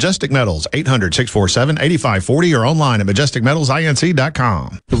folks. Majestic Metals, 800-647-8540 or online at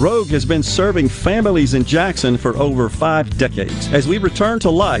majesticmetalsinc.com. The Rogue has been serving families in Jackson for over 5 decades. As we return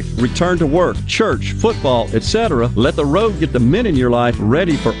to life, return to work, church, football, etc., let the Rogue get the men in your life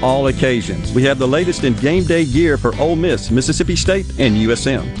ready for all occasions. We have the latest in game day gear for Ole Miss, Mississippi State, and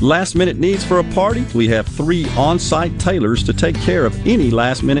USM. Last-minute needs for a party? We have 3 on-site tailors to take care of any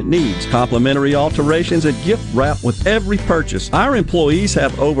last-minute needs. Complimentary alterations and gift wrap with every purchase. Our employees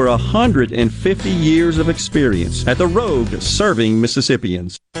have over 150 years of experience at the Rogue, serving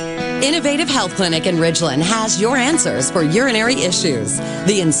Mississippians. Innovative Health Clinic in Ridgeland has your answers for urinary issues.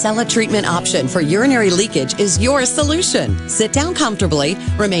 The Encella treatment option for urinary leakage is your solution. Sit down comfortably,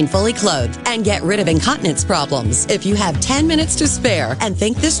 remain fully clothed, and get rid of incontinence problems. If you have 10 minutes to spare and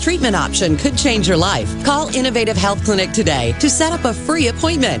think this treatment option could change your life, call Innovative Health Clinic today to set up a free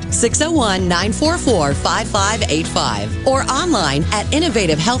appointment. 601-944-5585 or online at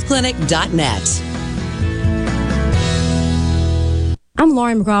innovativehealthclinic.net. I'm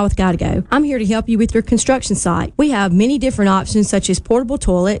Lauren McGraw with Gotta Go. I'm here to help you with your construction site. We have many different options such as portable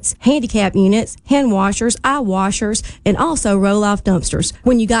toilets, handicap units, hand washers, eye washers, and also roll-off dumpsters.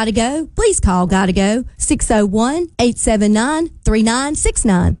 When you gotta go, please call Gotta Go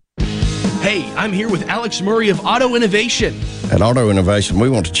 601-879-3969. Hey, I'm here with Alex Murray of Auto Innovation. At Auto Innovation, we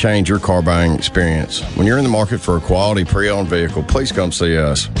want to change your car buying experience. When you're in the market for a quality pre-owned vehicle, please come see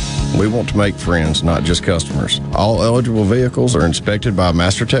us. We want to make friends, not just customers. All eligible vehicles are inspected by a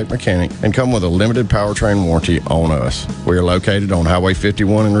MasterTech mechanic and come with a limited powertrain warranty on us. We are located on Highway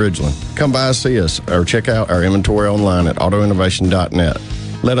 51 in Ridgeland. Come by and see us or check out our inventory online at autoinnovation.net.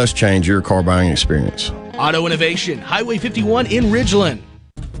 Let us change your car buying experience. Auto Innovation, Highway 51 in Ridgeland.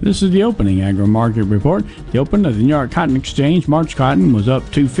 This is the opening agri-market report. The open of the New York Cotton Exchange, March cotton was up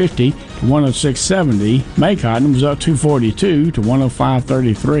 $2.50 to $106.70. May cotton was up $2.42 to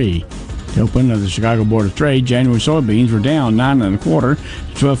 $105.33. The open of the Chicago Board of Trade, January soybeans were down 9 1/4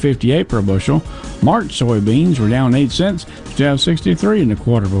 to $12.58 per bushel. March soybeans were down 8 cents to $12.63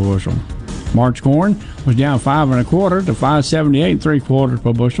 1/4 per bushel. March corn was down 5 1/4 to $5.78 3/4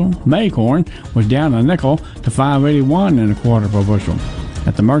 per bushel. May corn was down a nickel to $5.81 1/4 per bushel.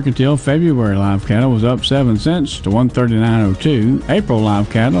 At the Mercantile, February live cattle was up 7 cents to $139.02. April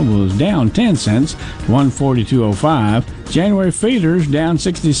live cattle was down 10 cents to $142.05. January feeders down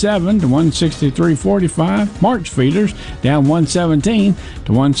 67 to $163.45. March feeders down 117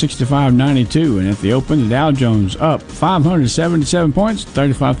 to $165.92. And at the open, the Dow Jones up 577 points,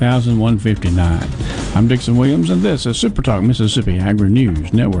 35,159. I'm Dixon Williams, and this is Super Talk Mississippi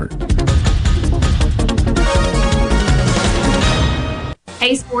Agri-News Network.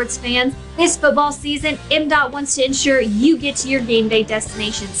 Hey sports fans, this football season, MDOT wants to ensure you get to your game day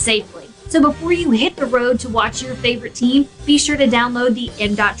destination safely. So before you hit the road to watch your favorite team, be sure to download the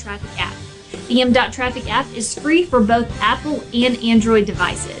MDOT Traffic app. The MDOT Traffic app is free for both Apple and Android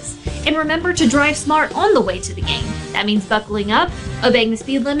devices. And remember to drive smart on the way to the game. That means buckling up, obeying the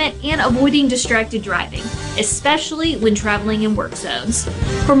speed limit, and avoiding distracted driving, especially when traveling in work zones.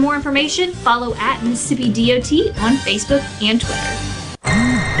 For more information, follow @Mississippi DOT on Facebook and Twitter.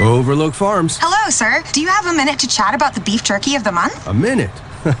 Overlook Farms. Hello, sir. Do you have a minute to chat about the beef jerky of the month? A minute?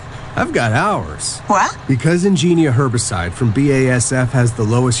 I've got hours. What? Because Ingenia herbicide from BASF has the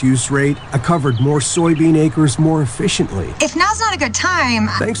lowest use rate, I covered more soybean acres more efficiently. If now's not a good time...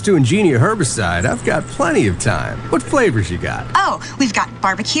 Thanks to Ingenia herbicide, I've got plenty of time. What flavors you got? Oh, we've got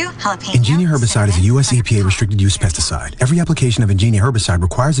barbecue, jalapeno... Ingenia herbicide is a U.S. EPA restricted use pesticide. Every application of Ingenia herbicide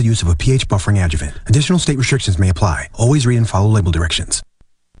requires the use of a pH buffering adjuvant. Additional state restrictions may apply. Always read and follow label directions.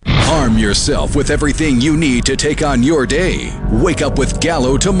 Arm yourself with everything you need to take on your day. Wake up with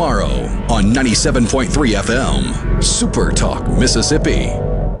Gallo tomorrow on 97.3 FM. Super Talk, Mississippi.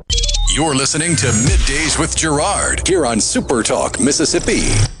 You're listening to Middays with Gerard here on Super Talk,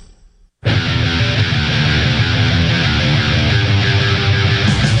 Mississippi.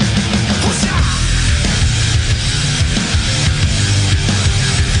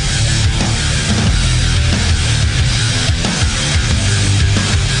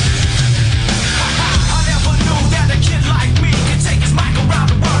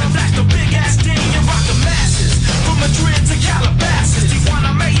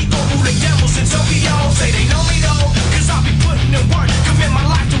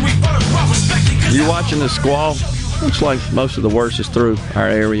 You watching the squall? Looks like most of the worst is through our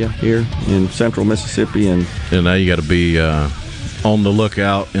area here in central Mississippi. And now you got to be on the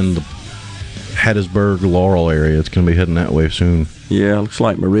lookout in the Hattiesburg, Laurel area. It's going to be heading that way soon. Yeah, looks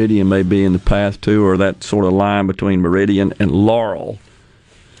like Meridian may be in the path too, or that sort of line between Meridian and Laurel.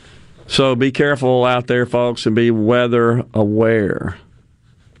 So be careful out there, folks, and be weather aware.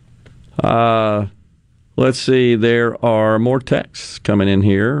 Let's see, there are more texts coming in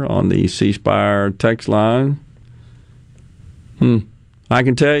here on the C Spire text line. I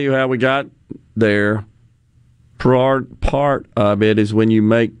can tell you how we got there. Part of it is when you're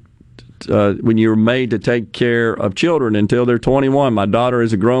made to take care of children until they're 21. My daughter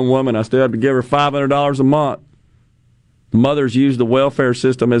is a grown woman. I still have to give her $500 a month. Mothers use the welfare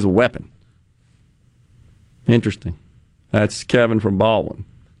system as a weapon. Interesting. That's Kevin from Baldwin.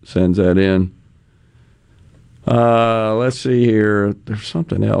 Sends that in. Let's see here. There's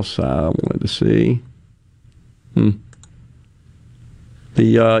something else I wanted to see.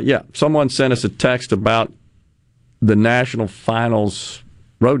 Someone sent us a text about the national finals,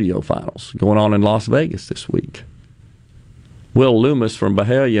 rodeo finals, going on in Las Vegas this week. Will Loomis from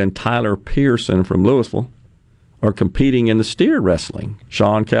Byhalia and Tyler Pearson from Louisville are competing in the steer wrestling.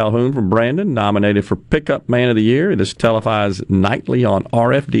 Sean Calhoun from Brandon, nominated for Pickup Man of the Year. It is televised nightly on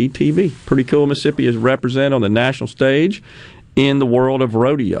RFD TV. Pretty cool. Mississippi is represented on the national stage in the world of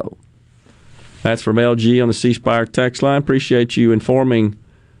rodeo. That's from LG on the C Spire text line. Appreciate you informing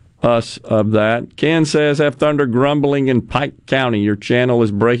us of that. Ken says, have thunder grumbling in Pike County. Your channel is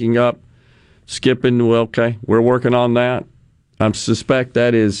breaking up. Skipping, well, okay, we're working on that. I suspect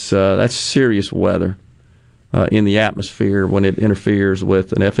that is that's serious weather. In the atmosphere when it interferes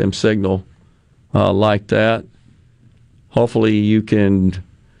with an FM signal like that. Hopefully you can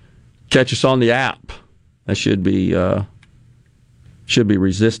catch us on the app. That should be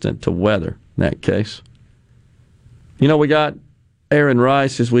resistant to weather in that case. You know, we got Aaron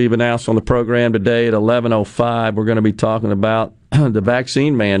Rice, as we've announced on the program today at 11:05. We're going to be talking about the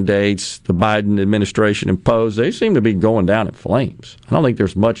vaccine mandates the Biden administration imposed, they seem to be going down in flames. I don't think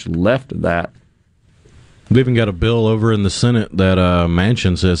there's much left of that. We even got a bill over in the Senate that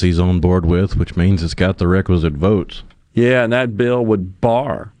Manchin says he's on board with, which means it's got the requisite votes. Yeah, and that bill would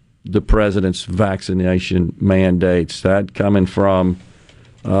bar the president's vaccination mandates. That coming from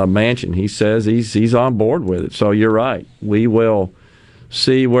Manchin. He says he's on board with it. So you're right. We will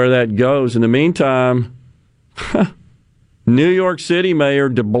see where that goes. In the meantime, New York City Mayor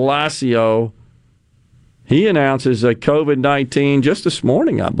de Blasio, he announces a COVID-19, just this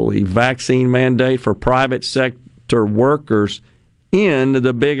morning, I believe, vaccine mandate for private sector workers in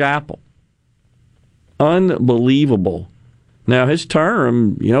the Big Apple. Unbelievable. Now, his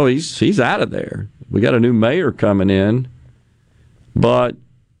term, he's out of there. We got a new mayor coming in. But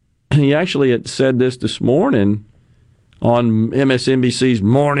he actually had said this morning on MSNBC's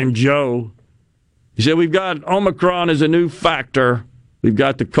Morning Joe. He said, we've got Omicron as a new factor. We've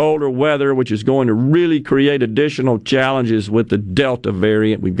got the colder weather, which is going to really create additional challenges with the Delta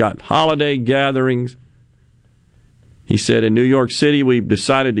variant. We've got holiday gatherings. He said, in New York City, we've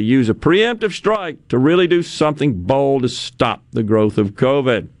decided to use a preemptive strike to really do something bold to stop the growth of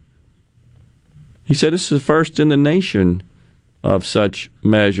COVID. He said, this is the first in the nation of such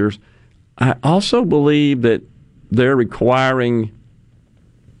measures. I also believe that they're requiring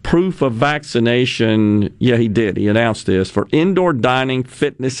proof of vaccination. Yeah, he did. He announced this for indoor dining,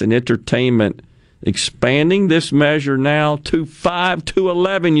 fitness, and entertainment, expanding this measure now to 5 to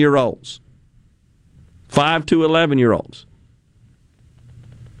 11-year-olds. 5 to 11-year-olds.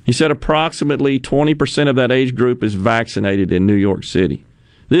 He said approximately 20% of that age group is vaccinated in New York City.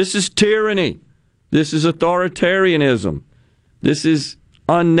 This is tyranny. This is authoritarianism. This is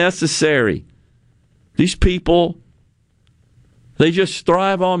unnecessary. These people, they just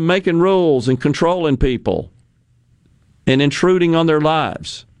thrive on making rules and controlling people and intruding on their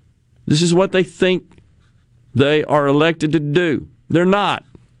lives. This is what they think they are elected to do. They're not.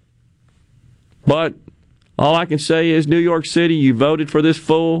 But all I can say is, New York City, you voted for this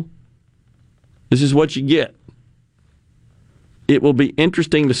fool. This is what you get. It will be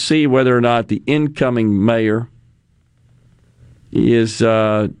interesting to see whether or not the incoming mayor is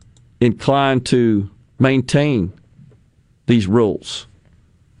inclined to maintain these rules,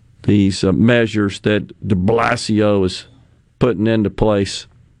 these measures that de Blasio is putting into place.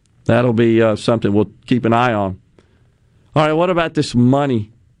 That'll be something we'll keep an eye on. All right, what about this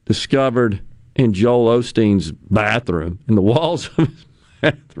money discovered in Joel Osteen's bathroom, in the walls of his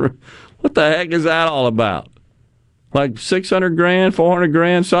bathroom? What the heck is that all about? Like $600,000,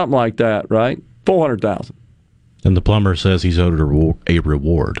 $400,000, something like that, right? $400,000. And the plumber says he's owed a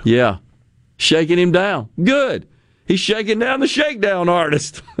reward. Yeah. Shaking him down. Good. He's shaking down the shakedown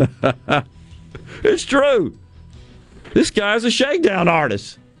artist. It's true. This guy's a shakedown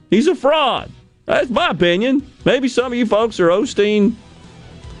artist. He's a fraud. That's my opinion. Maybe some of you folks are Osteen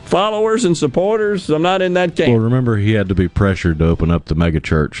followers and supporters. I'm not in that camp. Well, remember, he had to be pressured to open up the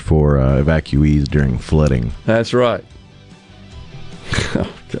megachurch for evacuees during flooding. That's right.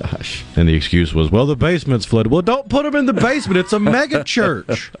 Oh, gosh. And the excuse was, well, the basement's flooded. Well, don't put them in the basement. It's a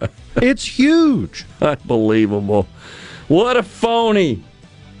megachurch. It's huge. Unbelievable. What a phony.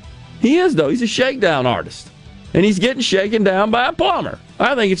 He is, though. He's a shakedown artist. And he's getting shaken down by a plumber.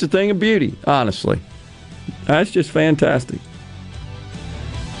 I think it's a thing of beauty, honestly. That's just fantastic.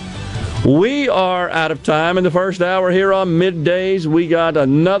 We are out of time in the first hour here on Middays. We got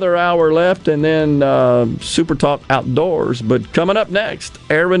another hour left, and then Super Talk Outdoors. But coming up next,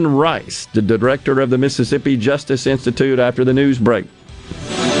 Aaron Rice, the director of the Mississippi Justice Institute, after the news break.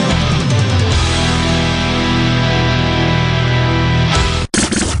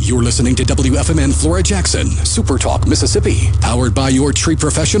 You're listening to WFMN Flora Jackson, Super Talk, Mississippi. Powered by your tree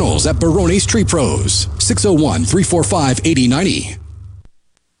professionals at Barone's Tree Pros. 601-345-8090.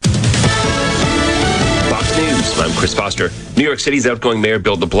 News. I'm Chris Foster. New York City's outgoing mayor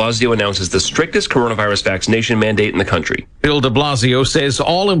Bill de Blasio announces the strictest coronavirus vaccination mandate in the country. Bill de Blasio says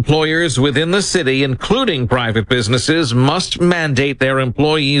all employers within the city, including private businesses, must mandate their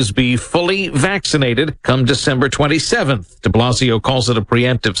employees be fully vaccinated come December 27th. De Blasio calls it a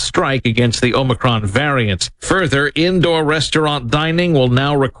preemptive strike against the Omicron variant. Further, indoor restaurant dining will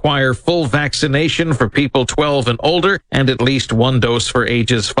now require full vaccination for people 12 and older and at least one dose for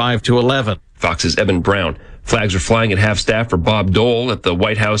ages 5 to 11. Fox's Evan Brown. Flags are flying at half-staff for Bob Dole at the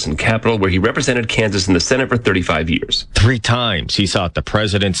White House and Capitol, where he represented Kansas in the Senate for 35 years. 3 times he sought the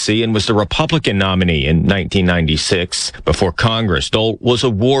presidency and was the Republican nominee in 1996. Before Congress, Dole was a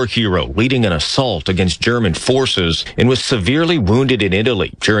war hero leading an assault against German forces and was severely wounded in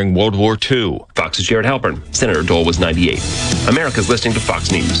Italy during World War II. Fox's Jared Halpern. Senator Dole was 98. America's listening to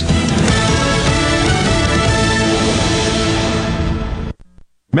Fox News.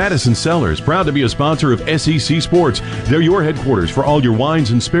 Madison Cellars, proud to be a sponsor of SEC Sports. They're your headquarters for all your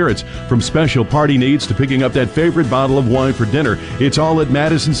wines and spirits. From special party needs to picking up that favorite bottle of wine for dinner, it's all at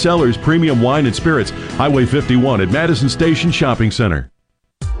Madison Cellars Premium Wine and Spirits, Highway 51 at Madison Station Shopping Center.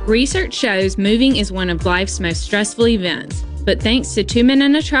 Research shows moving is one of life's most stressful events, but thanks to 2 Men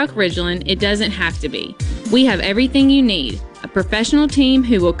and a Truck Ridgeland, it doesn't have to be. We have everything you need. A professional team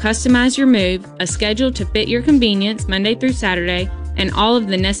who will customize your move, a schedule to fit your convenience Monday through Saturday, and all of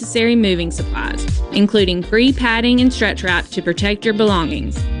the necessary moving supplies, including free padding and stretch wrap to protect your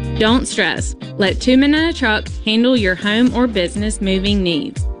belongings. Don't stress. Let 2 Men and a Truck handle your home or business moving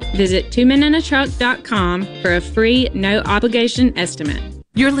needs. Visit 2menandatruck.com for a free, no-obligation estimate.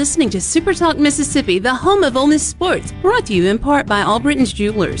 You're listening to Super Talk Mississippi, the home of Ole Miss sports, brought to you in part by Albritton's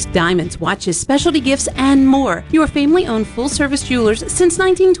Jewelers, diamonds, watches, specialty gifts, and more. Your family-owned full-service jewelers since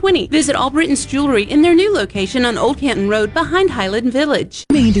 1920. Visit Albritton's Jewelry in their new location on Old Canton Road behind Highland Village.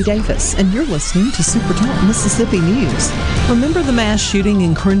 I'm Andy Davis, and you're listening to Super Talk Mississippi News. Remember the mass shooting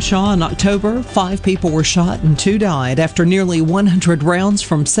in Crenshaw in October? 5 people were shot and 2 died after nearly 100 rounds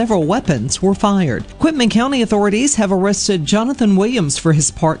from several weapons were fired. Quitman County authorities have arrested Jonathan Williams for his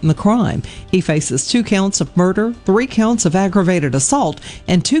part in the crime. He faces 2 counts of murder, 3 counts of aggravated assault,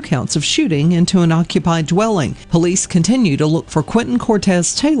 and 2 counts of shooting into an occupied dwelling. Police continue to look for Quentin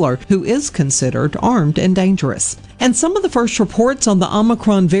Cortez Taylor, who is considered armed and dangerous. And some of the first reports on the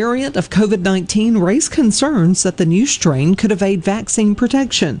Omicron variant of COVID-19 raise concerns that the new strain could evade vaccine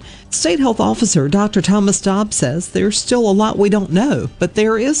protection. State Health Officer Dr. Thomas Dobbs says there's still a lot we don't know, but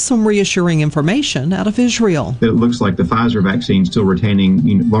there is some reassuring information out of Israel. It looks like the Pfizer vaccine is still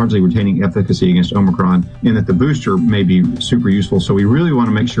largely retaining efficacy against Omicron, and that the booster may be super useful. So we really want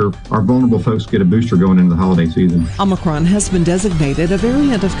to make sure our vulnerable folks get a booster going into the holiday season. Omicron has been designated a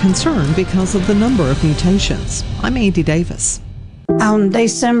variant of concern because of the number of mutations. I'm Andy Davis. On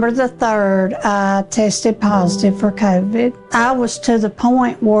December the 3rd, I tested positive for COVID. I was to the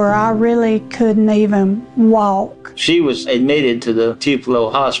point where I really couldn't even walk. She was admitted to the Tupelo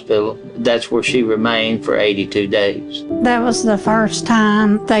Hospital. That's where she remained for 82 days. That was the first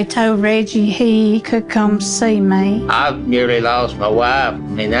time they told Reggie he could come see me. I nearly lost my wife. I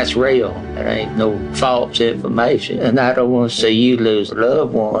mean, that's real. There ain't no false information. And I don't want to see you lose a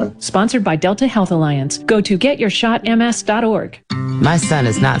loved one. Sponsored by Delta Health Alliance. Go to getyourshotms.org. My son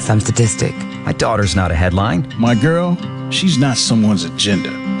is not some statistic. My daughter's not a headline. My girl, she's not someone's agenda.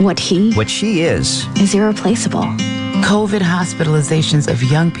 What she is irreplaceable. COVID hospitalizations of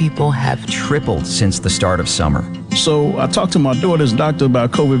young people have tripled since the start of summer. So I talked to my daughter's doctor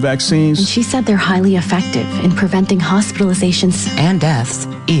about COVID vaccines. And she said they're highly effective in preventing hospitalizations and deaths,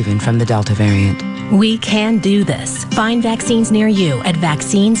 even from the Delta variant. We can do this. Find vaccines near you at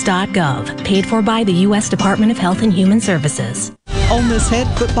vaccines.gov. Paid for by the U.S. Department of Health and Human Services. Ole Miss head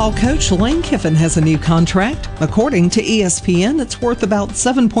football coach Lane Kiffin has a new contract. According to ESPN, it's worth about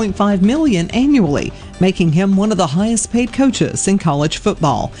 $7.5 million annually, making him one of the highest paid coaches in college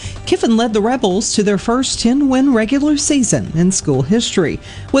football. Kiffin led the Rebels to their first 10-win regular season in school history.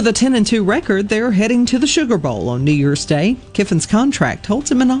 With a 10-2 record, they're heading to the Sugar Bowl on New Year's Day. Kiffin's contract holds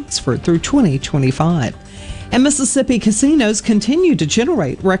him in Oxford through 2025. And Mississippi casinos continue to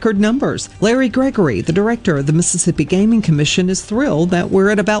generate record numbers. Larry Gregory, the director of the Mississippi Gaming Commission, is thrilled that we're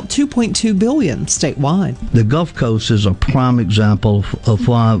at about $2.2 billion statewide. The Gulf Coast is a prime example of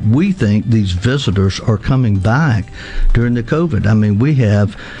why we think these visitors are coming back during the COVID. I mean, we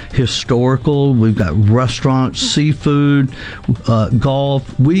have historical, we've got restaurants, seafood, golf,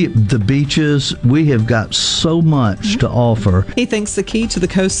 the beaches. We have got so much to offer. He thinks the key to the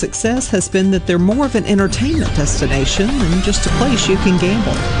coast's success has been that they're more of an entertainment destination than just a place you can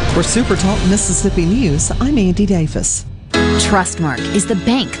gamble. For Super Talk Mississippi News, I'm Andy Davis. Trustmark is the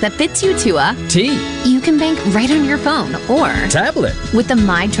bank that fits you to a T. You can bank right on your phone or tablet with the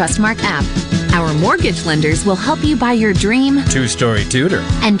My Trustmark app. Our mortgage lenders will help you buy your dream 2-story Tudor.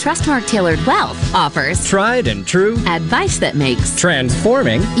 And Trustmark Tailored Wealth offers tried and true advice that makes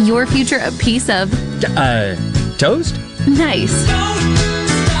transforming your future a piece of toast. Nice.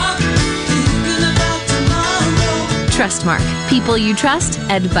 Trustmark. People you trust.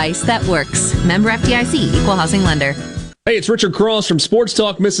 Advice that works. Member FDIC. Equal housing lender. Hey, it's Richard Cross from Sports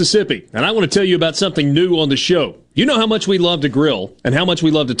Talk Mississippi, and I want to tell you about something new on the show. You know how much we love to grill and how much we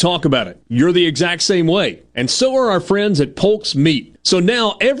love to talk about it. You're the exact same way, and so are our friends at Polk's Meat. So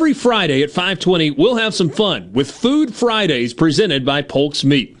now, every Friday at 5:20, we'll have some fun with Food Fridays presented by Polk's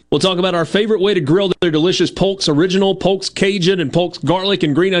Meat. We'll talk about our favorite way to grill their delicious Polk's Original, Polk's Cajun, and Polk's Garlic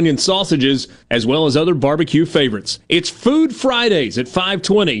and Green Onion sausages, as well as other barbecue favorites. It's Food Fridays at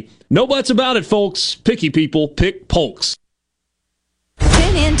 5:20. No buts about it, folks. Picky people pick Polk's.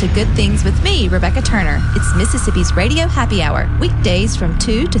 Tune in to Good Things with me, Rebecca Turner. It's Mississippi's Radio Happy Hour, weekdays from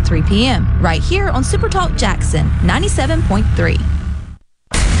 2 to 3 p.m., right here on Super Talk Jackson 97.3.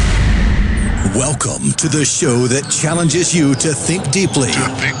 Welcome to the show that challenges you to think deeply,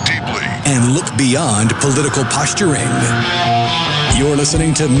 and look beyond political posturing. You're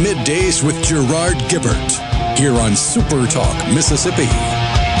listening to Middays with Gerard Gibbert here on Super Talk Mississippi.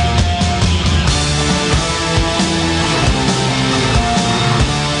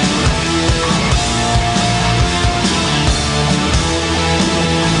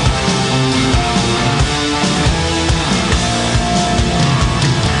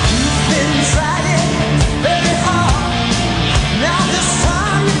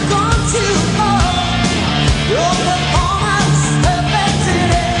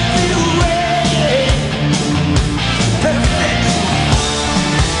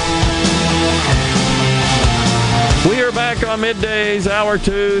 On Middays, Hour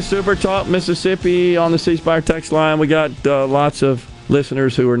 2, Super Talk Mississippi on the C Spire text line. We got lots of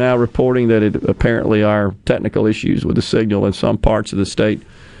listeners who are now reporting that apparently our technical issues with the signal in some parts of the state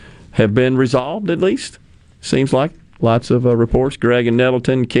have been resolved, at least. Seems like. Lots of reports. Greg in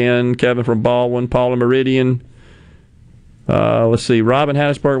Nettleton, Ken, Kevin from Baldwin, Paul in Meridian. Let's see, Rob in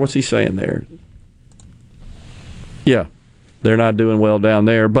Hattiesburg, what's he saying there? Yeah. They're not doing well down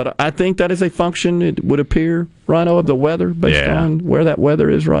there. But I think that is a function, it would appear, Rhino, of the weather based on where that weather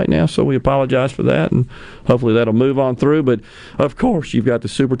is right now. So we apologize for that, and hopefully that'll move on through. But, of course, you've got the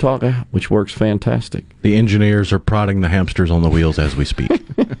Super Talk app, which works fantastic. The engineers are prodding the hamsters on the wheels as we speak.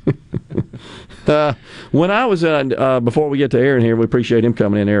 When I was before we get to Aaron here, we appreciate him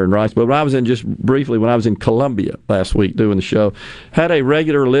coming in, Aaron Rice, but when I was in Columbia last week doing the show, had a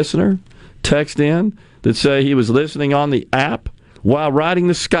regular listener text in that say he was listening on the app while riding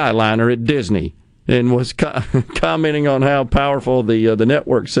the Skyliner at Disney and was commenting on how powerful the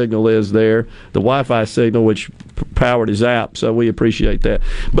network signal is there, the Wi-Fi signal, which powered his app. So we appreciate that.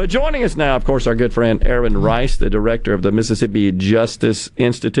 But joining us now, of course, our good friend Aaron Rice, the director of the Mississippi Justice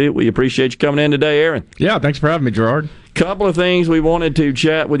Institute. We appreciate you coming in today, Aaron. Yeah, thanks for having me, Gerard. Couple of things we wanted to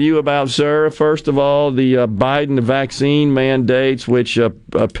chat with you about, sir. First of all, the Biden vaccine mandates, which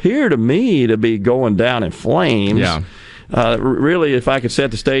appear to me to be going down in flames. Yeah. Really, if I could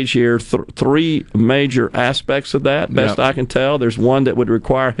set the stage here, three major aspects of that, best I can tell. There's one that would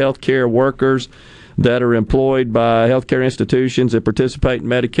require healthcare workers that are employed by healthcare institutions that participate in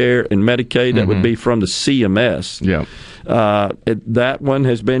Medicare and Medicaid. That would be from the CMS. Yeah. That one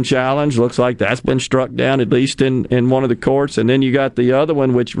has been challenged. Looks like that's been struck down, at least in one of the courts. And then you got the other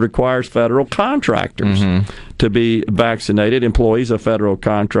one, which requires federal contractors to be vaccinated, employees of federal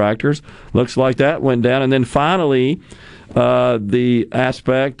contractors. Looks like that went down. And then finally,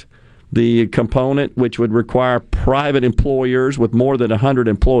 the component which would require private employers with more than 100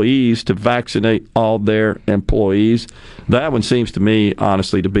 employees to vaccinate all their employees. That one seems to me,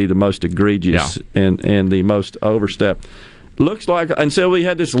 honestly, to be the most egregious and the most overstep. Looks like, and so we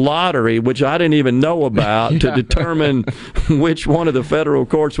had this lottery, which I didn't even know about, to determine which one of the federal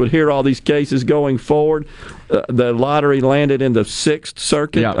courts would hear all these cases going forward. The lottery landed in the Sixth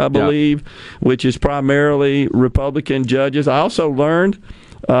Circuit, I believe, which is primarily Republican judges. I also learned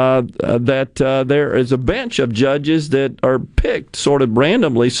that there is a bench of judges that are picked sort of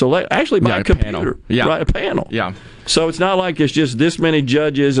randomly, actually by a computer. Panel. A panel. Yeah. So it's not like it's just this many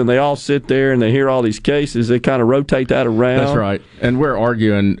judges and they all sit there and they hear all these cases. They kind of rotate that around. That's right. And we're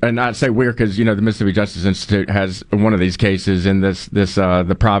arguing, and I'd say we're because, the Mississippi Justice Institute has one of these cases in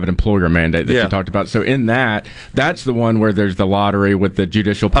the private employer mandate that you talked about. So in that's the one where there's the lottery with the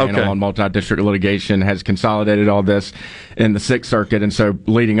judicial panel on multi-district litigation has consolidated all this in the Sixth Circuit. And so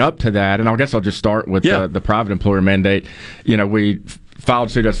leading up to that, and I guess I'll just start with the private employer mandate, we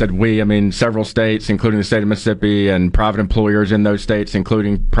filed suit. I said several states, including the state of Mississippi, and private employers in those states,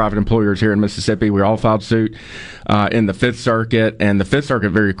 including private employers here in Mississippi. We all filed suit in the Fifth Circuit, and the Fifth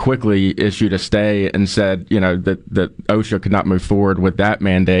Circuit very quickly issued a stay and said, that OSHA could not move forward with that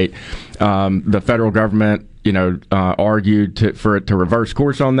mandate. The federal government argued for it to reverse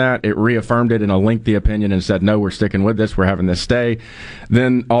course on that. It reaffirmed it in a lengthy opinion and said, no, we're sticking with this. We're having this stay.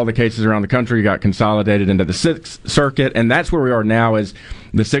 Then all the cases around the country got consolidated into the Sixth Circuit, and that's where we are now. Is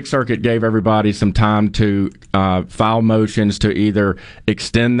the Sixth Circuit gave everybody some time to file motions to either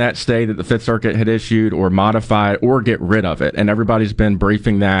extend that stay that the Fifth Circuit had issued or modify it or get rid of it. And everybody's been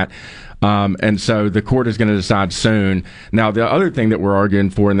briefing that. And so the court is going to decide soon. Now, the other thing that we're arguing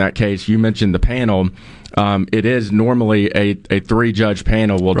for in that case, you mentioned the panel. It is normally a 3-judge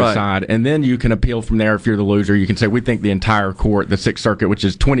panel will decide, and then you can appeal from there if you're the loser. You can say, we think the entire court, the Sixth Circuit, which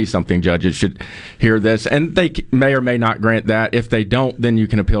is 20-something judges, should hear this, and they may or may not grant that. If they don't, then you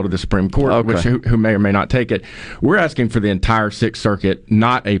can appeal to the Supreme Court, who may or may not take it. We're asking for the entire Sixth Circuit,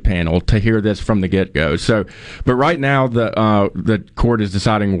 not a panel, to hear this from the get-go. So, but right now, the court is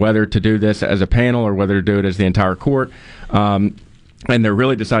deciding whether to do this as a panel or whether to do it as the entire court. And they're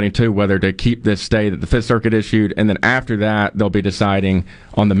really deciding, too, whether to keep this stay that the Fifth Circuit issued, and then after that, they'll be deciding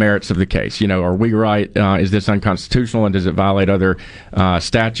on the merits of the case. Are we right? Is this unconstitutional, and does it violate other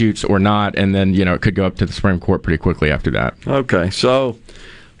statutes or not? And then, it could go up to the Supreme Court pretty quickly after that. Okay, so,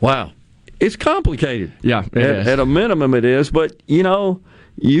 wow. It's complicated. Yeah, it is. At a minimum, it is. But,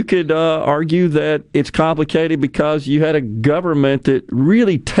 you could argue that it's complicated because you had a government that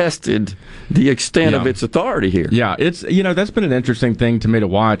really tested the extent of its authority here. Yeah, it's that's been an interesting thing to me to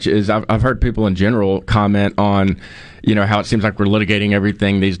watch. Is I've heard people in general comment on how it seems like we're litigating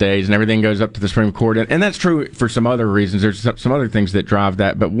everything these days and everything goes up to the Supreme Court, and that's true for some other reasons. There's some other things that drive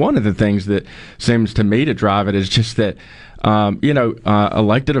that, but one of the things that seems to me to drive it is just that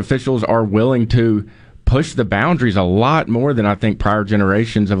elected officials are willing to push the boundaries a lot more than I think prior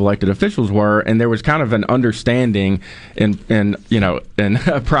generations of elected officials were, and there was kind of an understanding in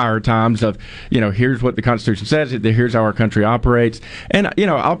prior times of here's what the Constitution says, here's how our country operates, and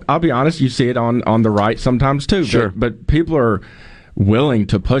I'll be honest, you see it on the right sometimes too. Sure. But people are willing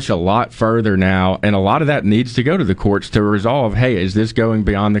to push a lot further now, and a lot of that needs to go to the courts to resolve, hey, is this going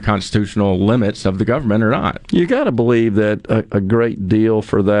beyond the constitutional limits of the government or not? You got to believe that a great deal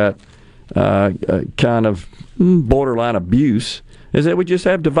for that kind of borderline abuse is that we just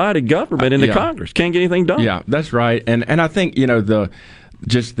have divided government in the Congress. Can't get anything done. Yeah, that's right. And I think,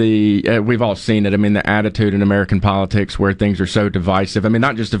 we've all seen it. I mean, the attitude in American politics where things are so divisive. I mean,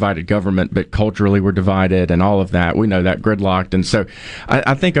 not just divided government, but culturally we're divided and all of that. We know that, gridlocked. And so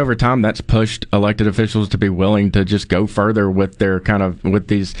I think over time that's pushed elected officials to be willing to just go further with their with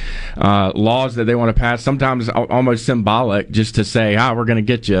these laws that they want to pass, sometimes almost symbolic, just to say, we're going to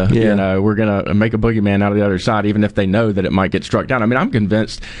get you. Yeah. We're going to make a boogeyman out of the other side, even if they know that it might get struck down. I mean, I'm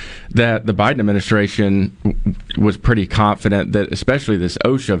convinced that the Biden administration was pretty confident that, especially this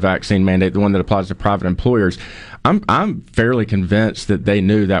OSHA vaccine mandate, the one that applies to private employers, I'm fairly convinced that they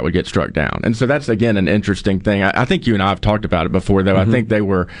knew that would get struck down. And so that's, again, an interesting thing. I think you and I have talked about it before, though. Mm-hmm. I think they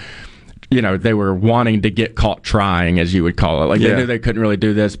were wanting to get caught trying, as you would call it. Like, they knew they couldn't really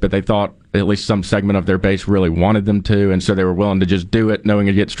do this, but they thought at least some segment of their base really wanted them to, and so they were willing to just do it, knowing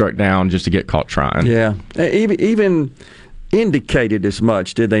it'd get struck down, just to get caught trying. Yeah. Even indicated as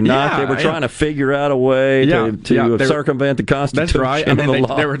much, did they not? They were trying to figure out a way to circumvent the Constitution. That's right. I mean,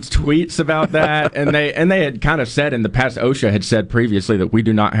 there were tweets about that, and they had kind of said in the past, OSHA had said previously that we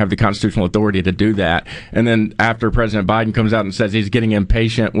do not have the constitutional authority to do that. And then after President Biden comes out and says he's getting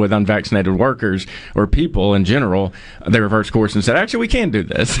impatient with unvaccinated workers or people in general, they reversed course and said, actually, we can do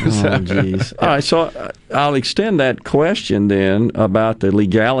this. Oh, geez. All right, so I'll extend that question then about the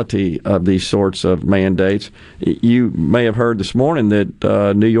legality of these sorts of mandates. You may have heard this morning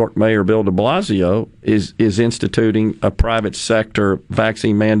that New York Mayor Bill de Blasio is instituting a private sector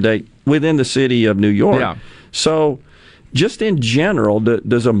vaccine mandate within the city of New York. Yeah. So just in general,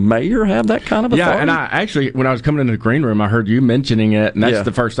 does a mayor have that kind of authority? Yeah, and I actually, when I was coming into the green room, I heard you mentioning it, and that's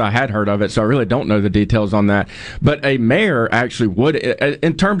the first I had heard of it, so I really don't know the details on that. But a mayor actually would,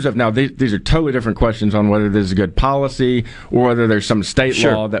 in terms of, now these are totally different questions on whether this is a good policy or whether there's some state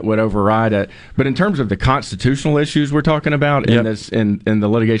law that would override it. But in terms of the constitutional issues we're talking about in the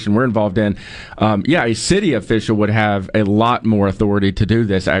litigation we're involved in, a city official would have a lot more authority to do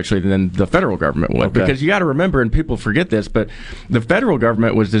this actually than the federal government would. Okay. Because you got to remember, and people forget this, but the federal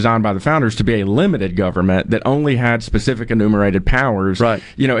government was designed by the founders to be a limited government that only had specific enumerated powers. Right.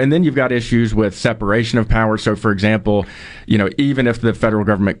 And then you've got issues with separation of powers. So, for example, even if the federal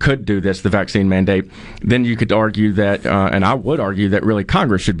government could do this, the vaccine mandate, then you could argue that, and I would argue that really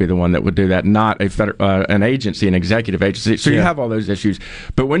Congress should be the one that would do that, not an agency, an executive agency. So you have all those issues.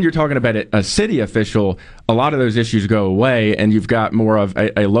 But when you're talking about a city official, a lot of those issues go away, and you've got more of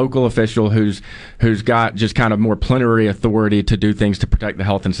a local official who's got just kind of more plenary authority to do things to protect the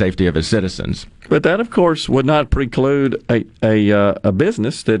health and safety of his citizens. But that, of course, would not preclude a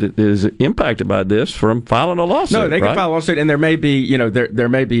business that is impacted by this from filing a lawsuit. No, they can file a lawsuit, and there may be, there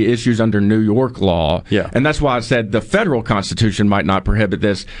may be issues under New York law. Yeah. And that's why I said the federal constitution might not prohibit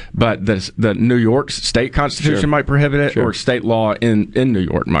this, but the New York state constitution might prohibit it, or state law in New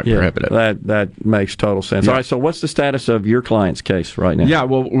York might prohibit it. That makes total sense. All right, so what's the status of your client's case right now? Yeah,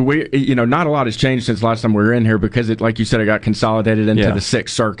 well, not a lot has changed since last time we were in here because it, like you said, it got consolidated into the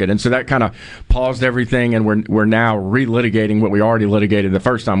Sixth Circuit, and so that kind of paused everything, and we're now relitigating what we already litigated the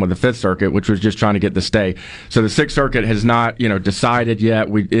first time with the Fifth Circuit, which was just trying to get the stay. So the Sixth Circuit has not, decided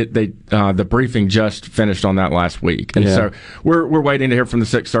yet. The briefing just finished on that last week, and so we're waiting to hear from the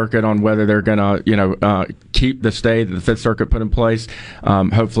Sixth Circuit on whether they're going to, keep the stay that the Fifth Circuit put in place.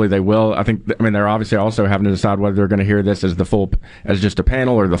 Hopefully they will. I mean, they're obviously also having to decide whether they're going to hear this as just a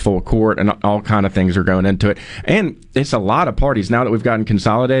panel or the full court, and all kind of things are going into it. And it's a lot of parties now that we've gotten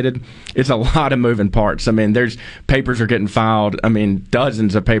consolidated. It's a lot of moving parts. I mean, papers are getting filed. I mean,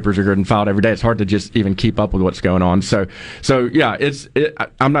 dozens of papers are getting filed every day. It's hard to just even keep up with what's going on. So yeah,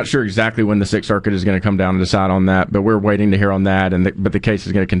 I'm not sure exactly when the Sixth Circuit is going to come down and decide on that, but we're waiting to hear on that. But the case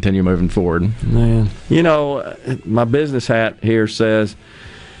is going to continue moving forward. Man, my business hat here says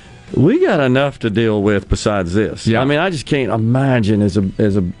we got enough to deal with besides this. Yeah. I mean, I just can't imagine as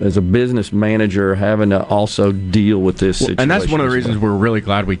a business manager having to also deal with this situation. And that's one of the reasons we're really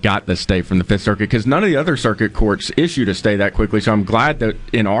glad we got the stay from the Fifth Circuit, because none of the other circuit courts issued a stay that quickly. So I'm glad that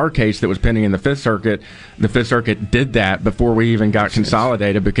in our case that was pending in the Fifth Circuit did that before we even got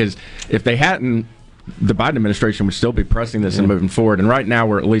consolidated, because if they hadn't, the Biden administration would still be pressing this and moving forward. And right now,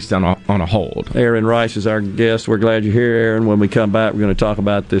 we're at least on a hold. Aaron Rice is our guest. We're glad you're here, Aaron. When we come back, we're going to talk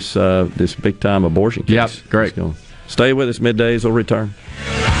about this big-time abortion case. Yep, great. Stay with us. Middays will return.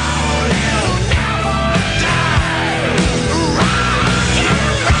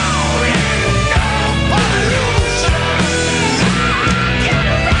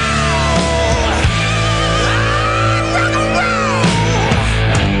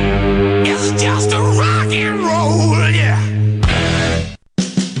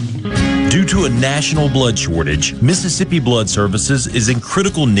 Due to a national blood shortage, Mississippi Blood Services is in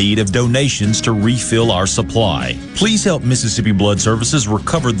critical need of donations to refill our supply. Please help Mississippi Blood Services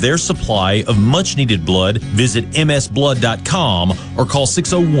recover their supply of much-needed blood. Visit msblood.com or call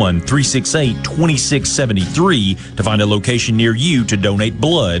 601-368-2673 to find a location near you to donate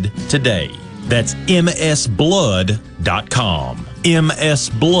blood today. That's msblood.com.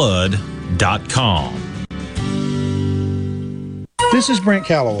 msblood.com. This is Brent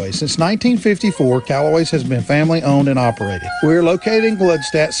Calloway. Since 1954, Calloway's has been family-owned and operated. We're located in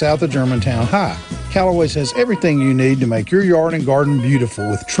Gluckstadt, south of Germantown High. Calloway's has everything you need to make your yard and garden beautiful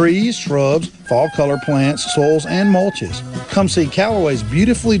with trees, shrubs, fall color plants, soils, and mulches. Come see Calloway's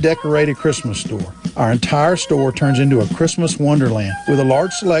beautifully decorated Christmas store. Our entire store turns into a Christmas wonderland with a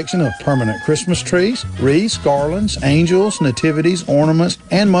large selection of permanent Christmas trees, wreaths, garlands, angels, nativities, ornaments,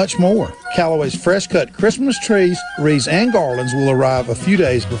 and much more. Calloway's fresh-cut Christmas trees, wreaths, and garlands will arrive a few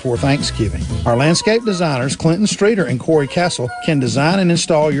days before Thanksgiving. Our landscape designers, Clinton Streeter and Corey Castle, can design and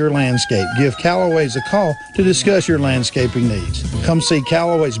install your landscape. Give Calloway's a call to discuss your landscaping needs. Come see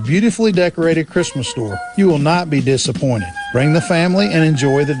Calloway's beautifully decorated Christmas store. You will not be disappointed. Bring the family and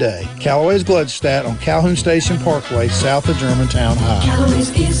enjoy the day. Calloway's Gluckstadt on Calhoun Station Parkway, south of Germantown High. Calloway's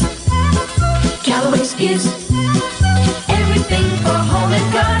is everything for home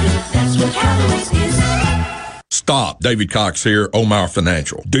and garden. That's what Calloway's is. Stop. David Cox here, Omar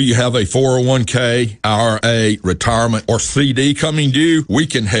Financial. Do you have a 401k, IRA, retirement, or CD coming due? We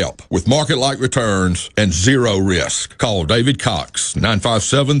can help with market-like returns and zero risk. Call David Cox,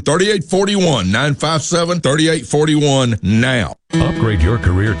 957-3841, 957-3841 now. Upgrade your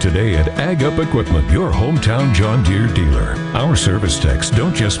career today at Ag Up Equipment, your hometown John Deere dealer. Our service techs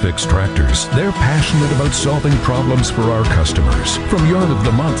don't just fix tractors. They're passionate about solving problems for our customers. From Yard of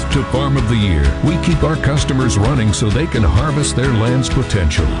the Month to Farm of the Year, we keep our customers running so they can harvest their land's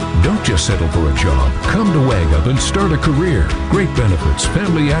potential. Don't just settle for a job. Come to Ag Up and start a career. Great benefits,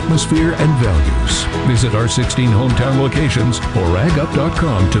 family atmosphere, and values. Visit our 16 hometown locations or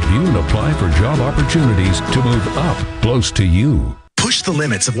agup.com to view and apply for job opportunities to move up close to you. Push the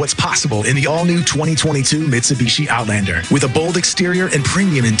limits of what's possible in the all-new 2022 Mitsubishi Outlander. With a bold exterior and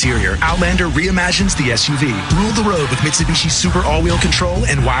premium interior, Outlander reimagines the SUV. Rule the road with Mitsubishi's super all-wheel control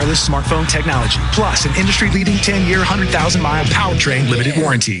and wireless smartphone technology. Plus, an industry-leading 10-year, 100,000-mile powertrain limited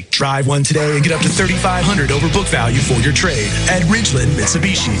warranty. Drive one today and get up to $3,500 over book value for your trade. At Ridgeland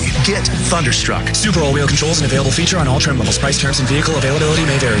Mitsubishi, get Thunderstruck. Super all-wheel controls and available feature on all trim levels. Price, terms, and vehicle availability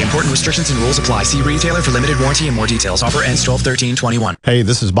may vary. Important restrictions and rules apply. See retailer for limited warranty and more details. Offer ends 12/13/20. 21. Hey,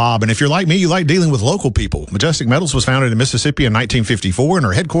 this is Bob, and if you're like me, you like dealing with local people. Majestic Metals was founded in Mississippi in 1954 and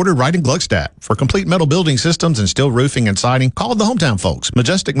are headquartered right in Gluckstadt. For complete metal building systems and steel roofing and siding, call the hometown folks.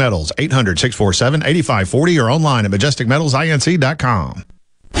 Majestic Metals, 800-647-8540 or online at majesticmetalsinc.com.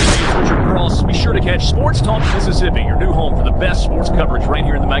 Cross, be sure to catch Sports Talk Mississippi, your new home for the best sports coverage right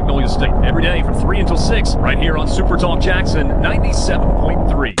here in the Magnolia State. Every day from 3 until 6, right here on Super Talk Jackson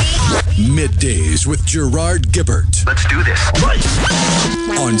 97.3. Middays with Gerard Gibbert. Let's do this.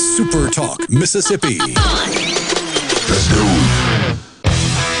 On Super Talk Mississippi. Let's go.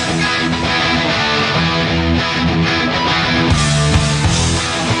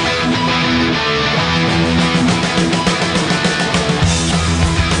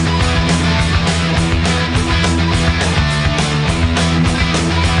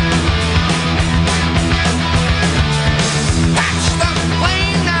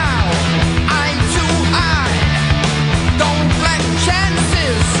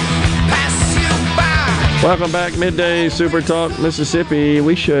 Welcome back, Midday Super Talk Mississippi.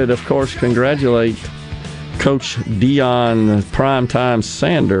 We should, of course, congratulate Coach Deion Primetime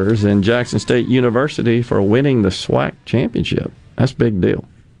Sanders and Jackson State University for winning the SWAC championship. That's a big deal.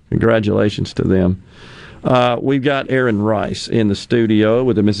 Congratulations to them. We've got Aaron Rice in the studio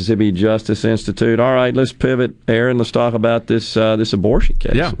with the Mississippi Justice Institute. All right, let's pivot, Aaron. Let's talk about this abortion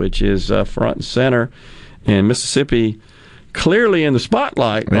case, which is front and center in Mississippi. Clearly in the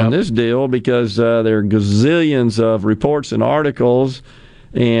spotlight on this deal because there are gazillions of reports and articles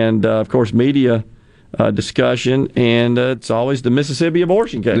and, of course, media discussion, and it's always the Mississippi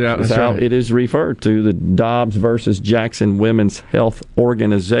abortion case. Yeah, that's how it is referred to, the Dobbs versus Jackson Women's Health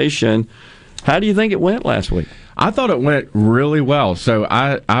Organization. How do you think it went last week? I thought it went really well. So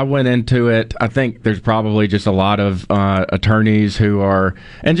I went into it. I think there's probably just a lot of attorneys who are,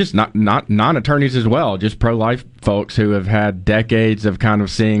 and just not non-attorneys as well, just pro-life folks who have had decades of kind of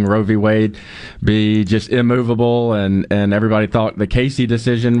seeing Roe v. Wade be just immovable, and everybody thought the Casey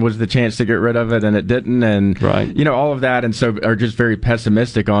decision was the chance to get rid of it, and it didn't, and all of that, and so are just very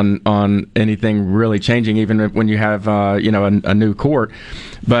pessimistic on anything really changing, even when you have a new court.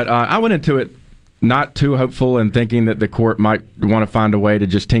 But I went into it not too hopeful and thinking that the court might want to find a way to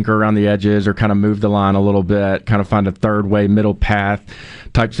just tinker around the edges or kind of move the line a little bit, kind of find a third way, middle path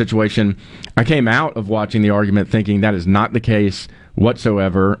type situation. I came out of watching the argument thinking that is not the case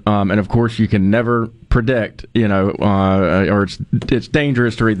whatsoever. And of course, you can never predict, or it's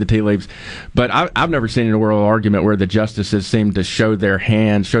dangerous to read the tea leaves. But I've never seen an oral argument where the justices seem to show their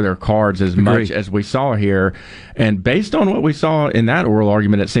hands, show their cards as much as we saw here. And based on what we saw in that oral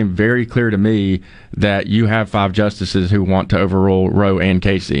argument, it seemed very clear to me that you have 5 justices who want to overrule Roe and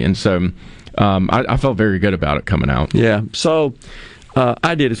Casey. And so I felt very good about it coming out. Yeah. So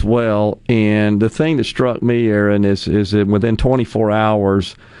I did as well, and the thing that struck me, Aaron, is that within 24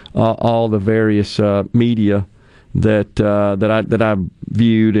 hours, all the various media that I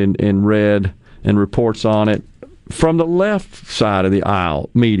viewed and read and reports on it from the left side of the aisle,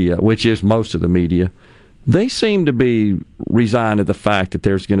 media, which is most of the media, they seem to be resigned to the fact that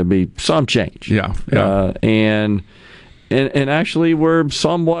there's going to be some change. And actually, we're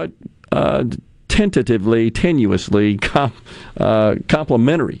somewhat tenuously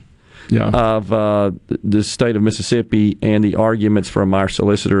complimentary of the state of Mississippi and the arguments from our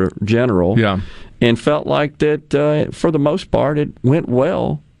Solicitor General, and felt like that for the most part it went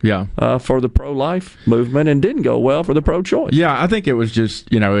well for the pro-life movement and didn't go well for the pro-choice. Yeah, I think it was just,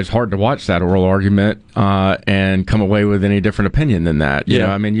 it's hard to watch that oral argument and come away with any different opinion than that. You know,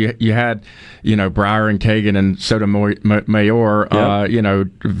 I mean, you had, Breyer and Kagan and Sotomayor,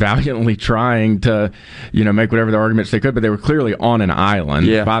 valiantly trying to, make whatever the arguments they could, but they were clearly on an island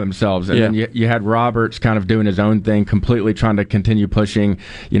by themselves. And then you had Roberts kind of doing his own thing, completely trying to continue pushing,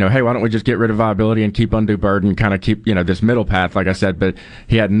 hey, why don't we just get rid of viability and keep undue burden, kind of keep, this middle path, like I said, but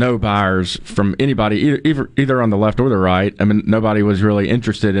he had no buyers from anybody, either on the left or the right. I mean, nobody was really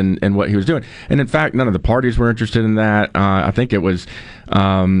interested in what he was doing. And in fact, none of the parties were interested in that. I think it was,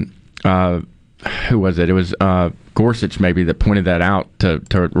 who was it? It was Gorsuch maybe that pointed that out to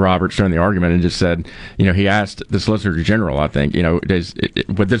Roberts during the argument and just said, he asked the Solicitor General, I think,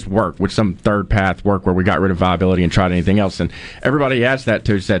 would this work? Would some third path work where we got rid of viability and tried anything else? And everybody he asked that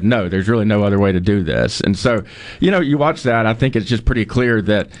to said, no, there's really no other way to do this. And so, you watch that, I think it's just pretty clear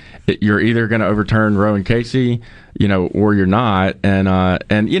that you're either going to overturn Roe and Casey, or you're not. And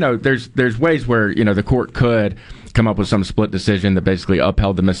there's ways where, the court could come up with some split decision that basically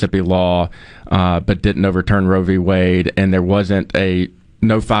upheld the Mississippi law, but didn't overturn Roe v. Wade, and there wasn't a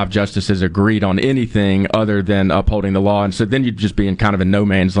no 5 justices agreed on anything other than upholding the law. And so then you'd just be in kind of a no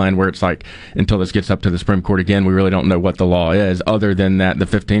man's land where it's like, until this gets up to the Supreme Court again, we really don't know what the law is, other than that the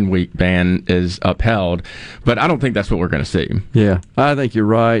 15-week ban is upheld. But I don't think that's what we're going to see. Yeah, I think you're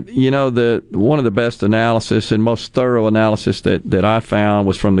right. You know, one of the best analysis and most thorough analysis that I found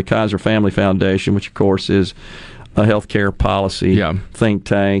was from the Kaiser Family Foundation, which, of course, is a healthcare policy think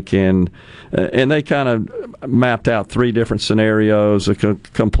tank, and they kind of mapped out 3 different scenarios: a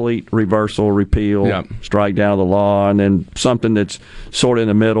complete reversal, repeal, strike down the law, and then something that's sort of in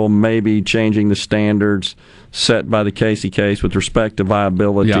the middle, maybe changing the standards set by the Casey case with respect to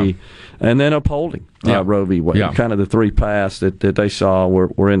viability, and then upholding Roe v. Wade. Kind of the 3 paths that they saw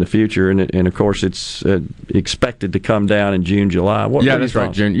were in the future, and of course it's expected to come down in June, July. That's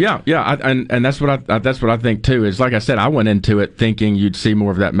right, June. And that's what I think too. Is like I said, I went into it thinking you'd see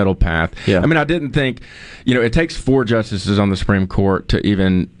more of that middle path. I mean, I didn't think, it takes 4 justices on the Supreme Court to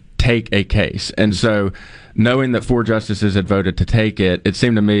even take a case, and so knowing that 4 justices had voted to take it, it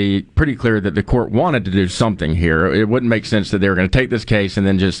seemed to me pretty clear that the court wanted to do something here. It wouldn't make sense that they were going to take this case and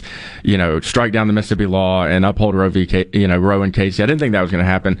then just, strike down the Mississippi law and uphold Roe and Casey. I didn't think that was going to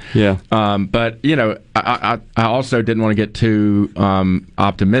happen. But I also didn't want to get too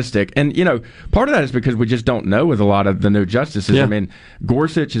optimistic. And part of that is because we just don't know with a lot of the new justices. I mean,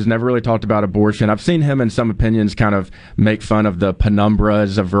 Gorsuch has never really talked about abortion. I've seen him in some opinions kind of make fun of the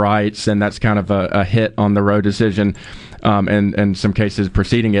penumbras of rights, and that's kind of a hit on the Roe decision, and some cases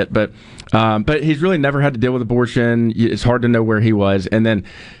preceding it. But he's really never had to deal with abortion. It's hard to know where he was. And then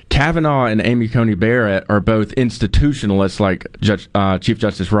Kavanaugh and Amy Coney Barrett are both institutionalists like Chief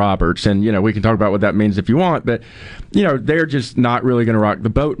Justice Roberts. And, we can talk about what that means if you want, but, they're just not really going to rock the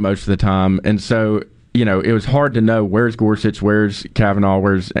boat most of the time. And so, it was hard to know where's Gorsuch, where's Kavanaugh,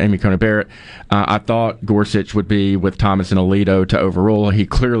 where's Amy Coney Barrett. I thought Gorsuch would be with Thomas and Alito to overrule. He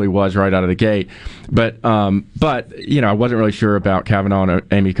clearly was right out of the gate. But I wasn't really sure about Kavanaugh and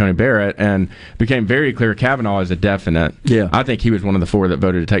Amy Coney Barrett, and became very clear Kavanaugh is a definite. I think he was one of the 4 that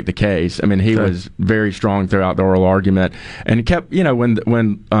voted to take the case. I mean, he was very strong throughout the oral argument, and he kept,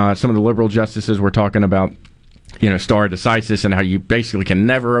 when some of the liberal justices were talking about stare decisis and how you basically can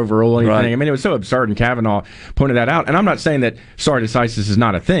never overrule anything. I mean, it was so absurd, and Kavanaugh pointed that out. And I'm not saying that stare decisis is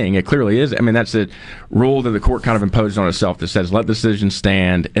not a thing. It clearly is. I mean, that's a rule that the court kind of imposed on itself that says let the decision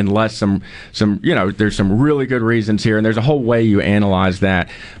stand unless there's some really good reasons here, and there's a whole way you analyze that.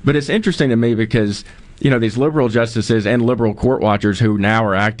 But it's interesting to me because these liberal justices and liberal court watchers who now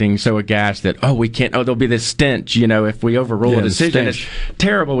are acting so aghast that, there'll be this stench, if we overrule a decision. It's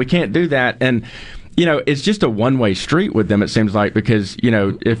terrible. We can't do that. And it's just a one-way street with them, it seems like, because,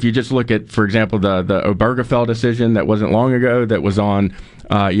 if you just look at, for example, the Obergefell decision that wasn't long ago that was on,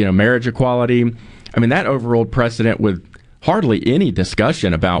 marriage equality. I mean, that overruled precedent with hardly any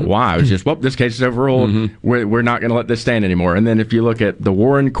discussion about why. It was just, this case is overruled. We're not going to let this stand anymore. And then if you look at the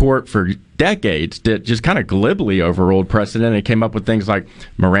Warren Court for decades, that just kind of glibly overruled precedent, and it came up with things like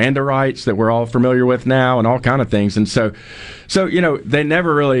Miranda rights that we're all familiar with now, and all kind of things. And so they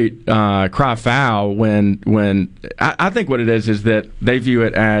never really cry foul when I think what it is that they view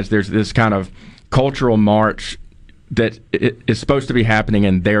it as there's this kind of cultural march that it is supposed to be happening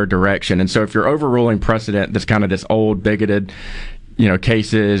in their direction. And so if you're overruling precedent that's kind of this old bigoted,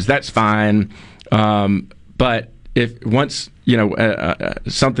 cases, that's fine. But if once,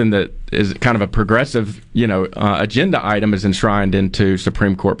 something that is kind of a progressive, agenda item is enshrined into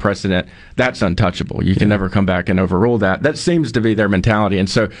Supreme Court precedent, that's untouchable. You can never come back and overrule that. That seems to be their mentality. And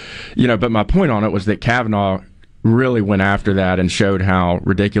so, but my point on it was that Kavanaugh really went after that and showed how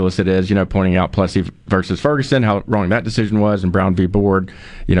ridiculous it is, pointing out Plessy versus Ferguson, how wrong that decision was, and Brown v. Board,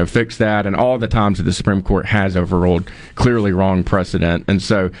 fixed that, and all the times that the Supreme Court has overruled clearly wrong precedent. And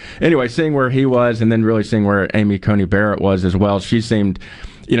so, anyway, seeing where he was, and then really seeing where Amy Coney Barrett was as well, she seemed,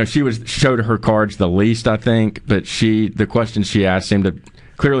 she showed her cards the least, I think, but the questions she asked seemed to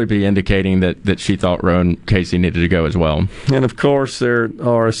clearly be indicating that she thought Roe and Casey needed to go as well. And of course, there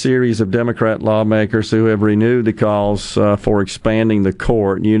are a series of Democrat lawmakers who have renewed the calls for expanding the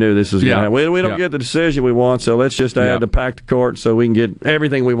court. You knew this was going to happen. We don't get the decision we want, so let's just add to pack the court so we can get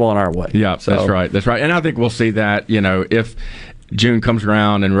everything we want our way. That's right. And I think we'll see that, if June comes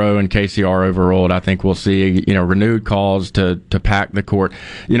around and Roe and Casey are overruled, I think we'll see, renewed calls to pack the court.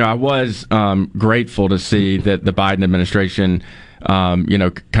 I was grateful to see that the Biden administration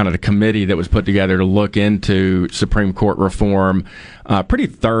kind of the committee that was put together to look into Supreme Court reform pretty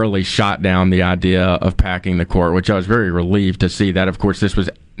thoroughly shot down the idea of packing the court, which I was very relieved to see that. Of course, this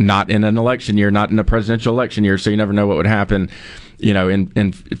was not in an election year, not in a presidential election year, so you never know what would happen,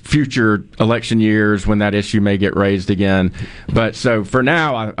 in future election years when that issue may get raised again. But so for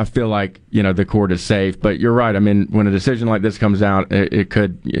now, I feel like, the court is safe. But you're right. I mean, when a decision like this comes out, it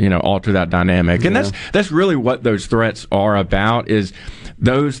could, alter that dynamic. And that's really what those threats are about, is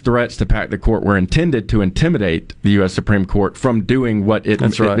those threats to pack the court were intended to intimidate the U.S. Supreme Court from doing what it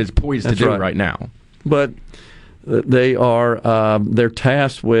is poised to do right now. But they're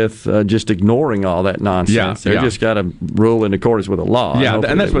tasked with just ignoring all that nonsense. They just got to rule in accordance with the law. Yeah,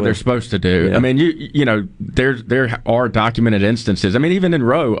 and that's what they're supposed to do. Yeah. I mean, there are documented instances. I mean, even in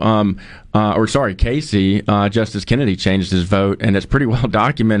Roe, Casey, Justice Kennedy changed his vote, and it's pretty well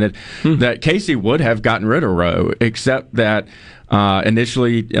documented that Casey would have gotten rid of Roe, except that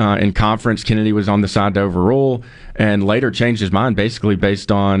initially in conference, Kennedy was on the side to overrule, and later changed his mind basically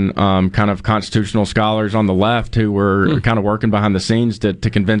based on kind of constitutional scholars on the left who were kind of working behind the scenes to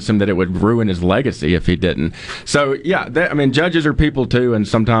convince him that it would ruin his legacy if he didn't. So, judges are people too, and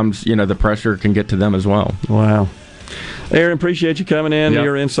sometimes, the pressure can get to them as well. Wow. Aaron, appreciate you coming in. Yep.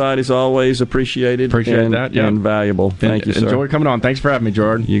 Your insight is always appreciated. And valuable. Thank you, sir. Enjoy coming on. Thanks for having me,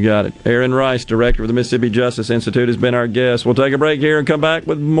 Jordan. You got it. Aaron Rice, director of the Mississippi Justice Institute, has been our guest. We'll take a break here and come back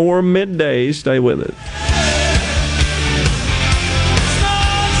with more Middays. Stay with it.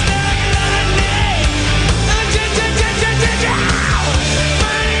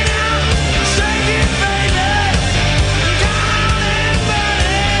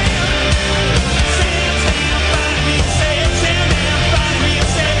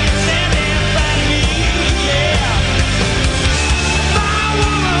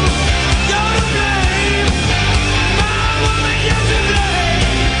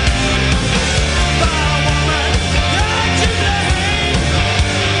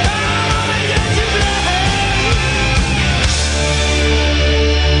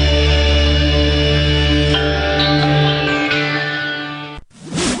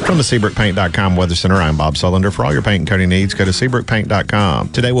 From the SeabrookPaint.com Weather Center, I'm Bob Sullender. For all your paint and coating needs, go to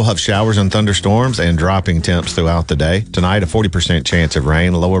SeabrookPaint.com. Today we'll have showers and thunderstorms and dropping temps throughout the day. Tonight, a 40% chance of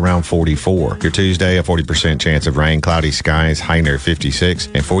rain, low around 44. Your Tuesday, a 40% chance of rain, cloudy skies, high near 56.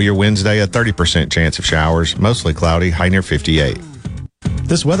 And for your Wednesday, a 30% chance of showers, mostly cloudy, high near 58.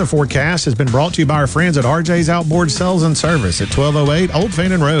 This weather forecast has been brought to you by our friends at RJ's Outboard Sales and Service at 1208 Old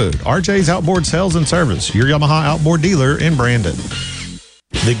Fannin Road. RJ's Outboard Sales and Service, your Yamaha outboard dealer in Brandon.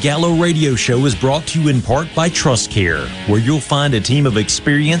 The Gallo Radio Show is brought to you in part by TrustCare, where you'll find a team of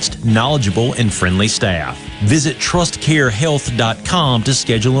experienced, knowledgeable, and friendly staff. Visit TrustCareHealth.com to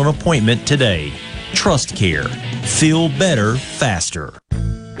schedule an appointment today. TrustCare. Feel better, faster.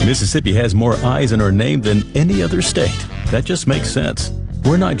 Mississippi has more eyes in our name than any other state. That just makes sense.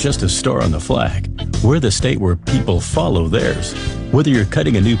 We're not just a star on the flag. We're the state where people follow theirs. Whether you're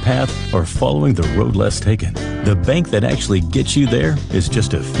cutting a new path or following the road less taken, the bank that actually gets you there is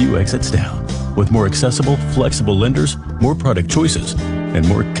just a few exits down. With more accessible, flexible lenders, more product choices, and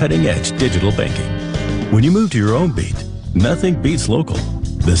more cutting-edge digital banking. When you move to your own beat, nothing beats local.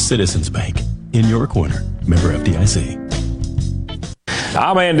 The Citizens Bank. In your corner. Member FDIC.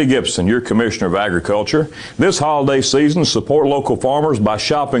 I'm Andy Gibson, your Commissioner of Agriculture. This holiday season, support local farmers by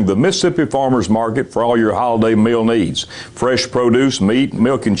shopping the Mississippi Farmers Market for all your holiday meal needs. Fresh produce, meat,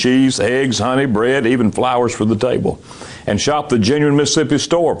 milk and cheese, eggs, honey, bread, even flowers for the table. And shop the Genuine Mississippi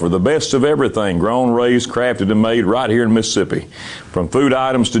Store for the best of everything grown, raised, crafted, and made right here in Mississippi. From food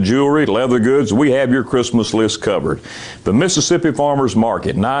items to jewelry, leather goods, we have your Christmas list covered. The Mississippi Farmers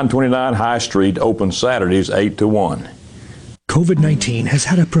Market, 929 High Street, open Saturdays 8 to 1. COVID-19 has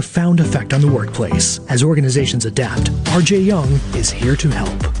had a profound effect on the workplace. As organizations adapt, RJ Young is here to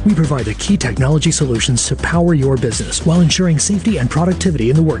help. We provide the key technology solutions to power your business while ensuring safety and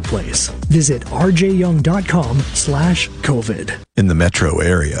productivity in the workplace. Visit rjyoung.com/COVID. In the metro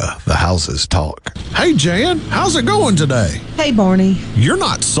area, the houses talk. Hey, Jan, how's it going today? Hey, Barney. You're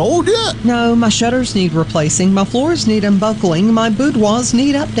not sold yet? No, my shutters need replacing, my floors need unbuckling, my boudoirs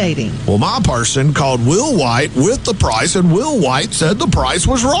need updating. Well, my person called Will White with the price, and Will White said the price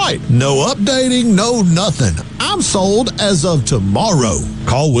was right. No updating, no nothing. I'm sold as of tomorrow.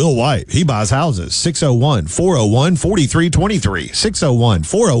 Call Will White. He buys houses. 601-401-4323.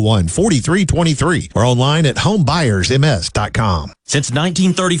 601-401-4323. Or online at homebuyersms.com. Since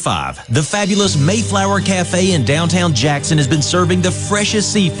 1935, the fabulous Mayflower Cafe in downtown Jackson has been serving the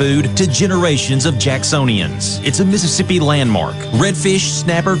freshest seafood to generations of Jacksonians. It's a Mississippi landmark. Redfish,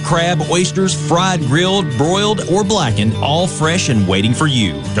 snapper, crab, oysters, fried, grilled, broiled, or blackened, all fresh and waiting for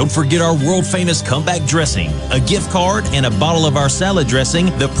you. Don't forget our world-famous comeback dressing, a gift card, and a bottle of our salad dressing,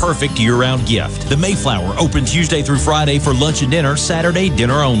 the perfect year-round gift. The Mayflower, open Tuesday through Friday for lunch and dinner, Saturday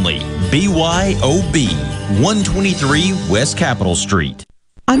dinner only. BYOB, 123 West Capitol Street.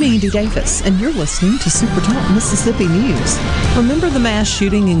 I'm Andy Davis, and you're listening to Super Talk Mississippi News. Remember the mass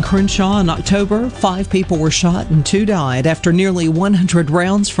shooting in Crenshaw in October? 5 people were shot and 2 died after nearly 100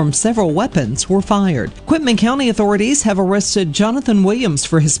 rounds from several weapons were fired. Quitman County authorities have arrested Jonathan Williams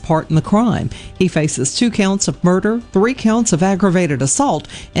for his part in the crime. He faces 2 counts of murder, 3 counts of aggravated assault,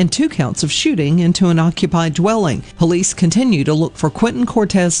 and 2 counts of shooting into an occupied dwelling. Police continue to look for Quentin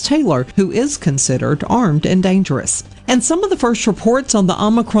Cortez Taylor, who is considered armed and dangerous. And some of the first reports on the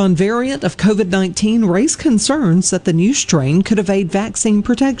Omicron variant of COVID-19 raise concerns that the new strain could evade vaccine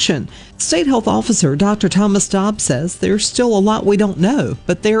protection. State Health Officer Dr. Thomas Dobbs says there's still a lot we don't know,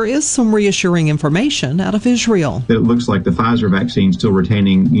 but there is some reassuring information out of Israel. It looks like the Pfizer vaccine is still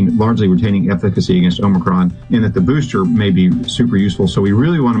largely retaining efficacy against Omicron, and that the booster may be super useful. So we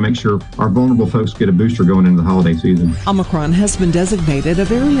really want to make sure our vulnerable folks get a booster going into the holiday season. Omicron has been designated a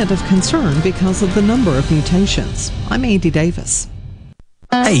variant of concern because of the number of mutations. I'm Andy Davis.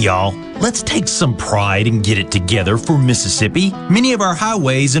 Hey y'all, let's take some pride and get it together for Mississippi. Many of our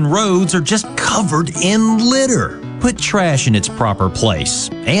highways and roads are just covered in litter. Put trash in its proper place.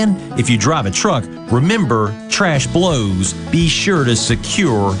 And if you drive a truck, remember, trash blows. Be sure to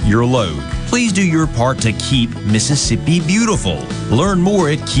secure your load. Please do your part to keep Mississippi beautiful. Learn more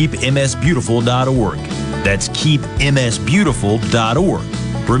at keepmsbeautiful.org. That's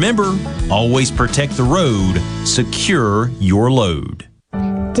keepmsbeautiful.org. Remember, always protect the road, secure your load.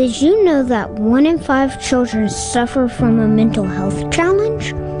 Did you know that 1 in 5 children suffer from a mental health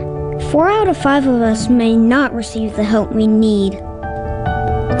challenge? 4 out of 5 of us may not receive the help we need.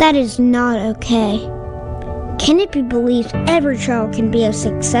 That is not okay. Canopy believes every child can be a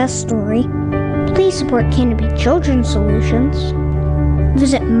success story. Please support Canopy Children's Solutions.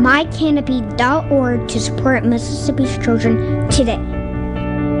 Visit mycanopy.org to support Mississippi's children today.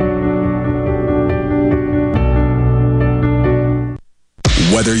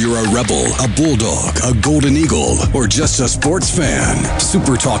 Whether you're a Rebel, a Bulldog, a Golden Eagle, or just a sports fan,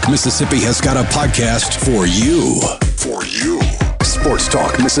 Super Talk Mississippi has got a podcast for you. For you. Sports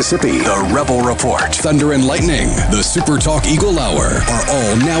Talk Mississippi, the Rebel Report, Thunder and Lightning, the Super Talk Eagle Hour are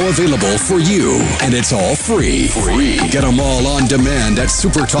all now available for you. And it's all free. Get them all on demand at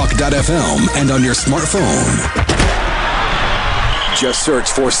supertalk.fm and on your smartphone. Just search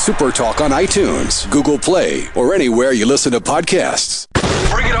for Super Talk on iTunes, Google Play, or anywhere you listen to podcasts.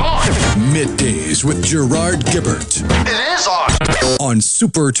 Bring it on! Middays with Gerard Gibbert. It is on! On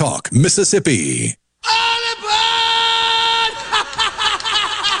Super Talk Mississippi.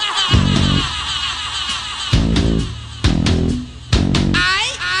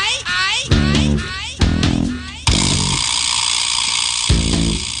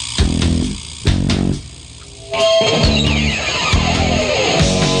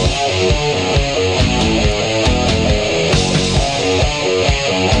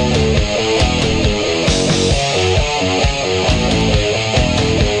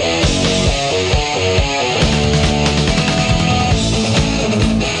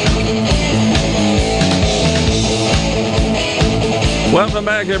 Welcome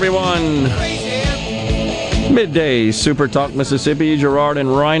back, everyone. Midday, Super Talk Mississippi. Gerard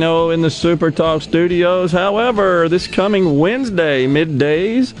and Rhino in the Super Talk studios. However, this coming Wednesday,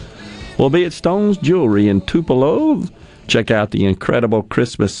 middays, will be at Stone's Jewelry in Tupelo. Check out the incredible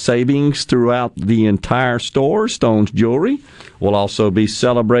Christmas savings throughout the entire store. Stone's Jewelry will also be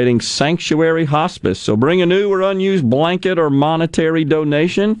celebrating Sanctuary Hospice. So bring a new or unused blanket or monetary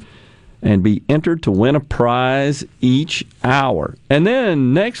donation and be entered to win a prize each hour. And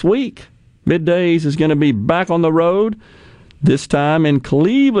then next week, Middays is going to be back on the road, this time in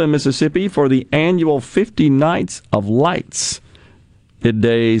Cleveland, Mississippi, for the annual 50 Nights of Lights.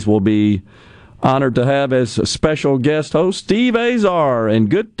 Middays will be honored to have as a special guest host Steve Azar,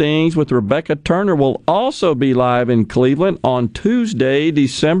 and Good Things with Rebecca Turner will also be live in Cleveland on Tuesday,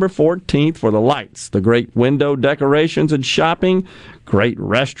 December 14th for the lights, the great window decorations and shopping, great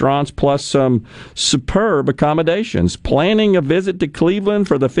restaurants, plus some superb accommodations. Planning a visit to Cleveland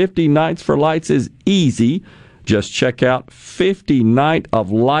for the 50 Nights for Lights is easy. Just check out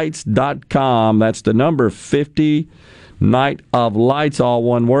 50nightoflights.com. That's the number 50 Night of Lights, all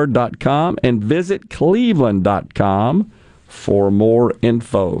one word, .com, and visit cleveland.com for more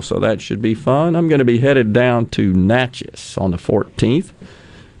info. So that should be fun. I'm going to be headed down to Natchez on the 14th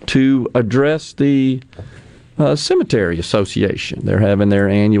to address the Cemetery Association. They're having their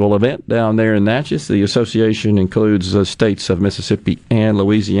annual event down there in Natchez. The association includes the states of Mississippi and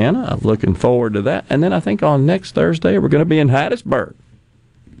Louisiana. I'm looking forward to that. And then I think on next Thursday, we're going to be in Hattiesburg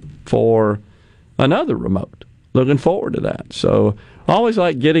for another remote. Looking forward to that. So I always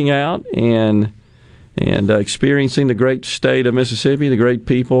like getting out and experiencing the great state of Mississippi, the great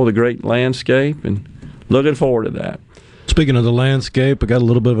people, the great landscape, and looking forward to that. Speaking of the landscape, I got a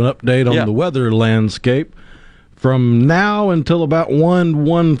little bit of an update on the weather landscape. From now until about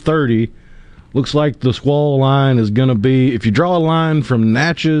 1:30, looks like the squall line is going to be, if you draw a line from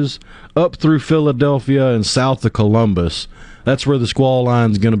Natchez up through Philadelphia and south of Columbus, that's where the squall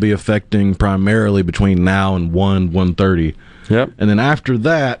line is going to be affecting primarily between now and 1:30. Yep. And then after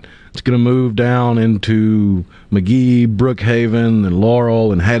that, it's going to move down into McGee, Brookhaven, and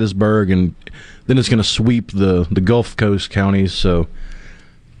Laurel, and Hattiesburg, and then it's going to sweep the Gulf Coast counties. So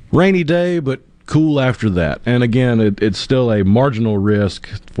rainy day, but cool after that. And again, it's still a marginal risk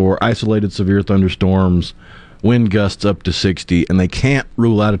for isolated severe thunderstorms, wind gusts up to 60, and they can't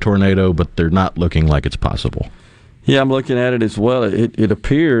rule out a tornado, but they're not looking like it's possible. Yeah, I'm looking at it as well. It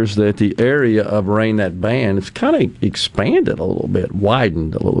appears that the area of rain, that band, it's kind of expanded a little bit,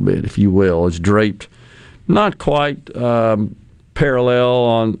 widened a little bit, if you will. It's draped not quite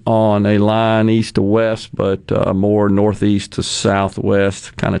parallel on a line east to west, but more northeast to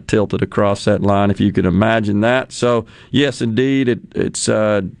southwest, kind of tilted across that line, if you can imagine that. So, yes, indeed, it's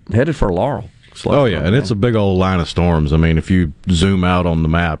headed for Laurel. Oh, yeah, and it's a big old line of storms. I mean, if you zoom out on the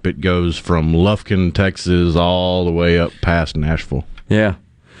map, it goes from Lufkin, Texas, all the way up past Nashville. Yeah.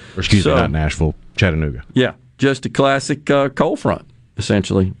 Or excuse me, not Nashville, Chattanooga. Yeah, just a classic cold front,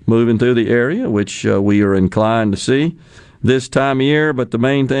 essentially, moving through the area, which we are inclined to see this time of year. But the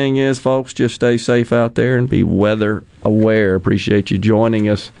main thing is, folks, just stay safe out there and be weather aware. Appreciate you joining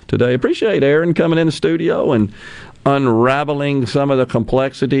us today. Appreciate Aaron coming in the studio and unraveling some of the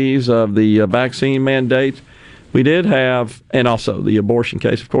complexities of the vaccine mandates. We did have, and also the abortion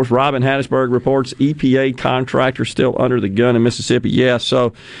case, of course. Robin Hattiesburg reports EPA contractor still under the gun in Mississippi. Yeah,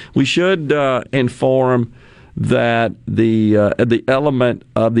 so we should inform that the element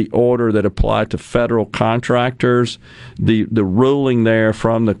of the order that applied to federal contractors, the ruling there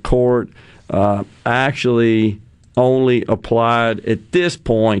from the court actually only applied at this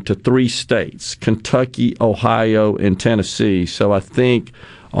point to 3 states, Kentucky, Ohio, and Tennessee. So I think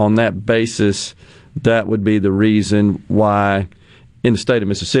on that basis, that would be the reason why in the state of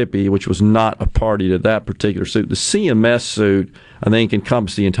Mississippi, which was not a party to that particular suit, the CMS suit, I think,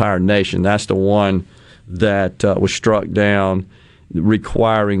 encompassed the entire nation. That's the one that was struck down,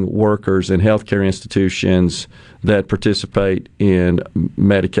 requiring workers in healthcare institutions that participate in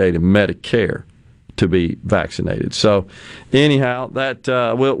Medicaid and Medicare to be vaccinated. So anyhow, that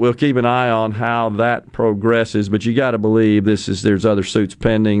we'll keep an eye on how that progresses, but you got to believe there's other suits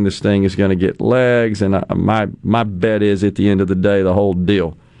pending. This thing is going to get legs, and my bet is at the end of the day, the whole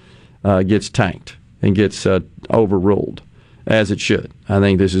deal gets tanked and gets overruled, as it should. I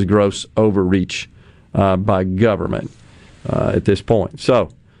think this is gross overreach by government at this point. So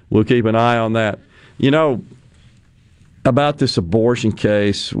we'll keep an eye on that. You know, about this abortion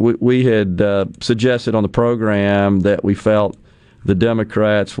case, we had suggested on the program that we felt the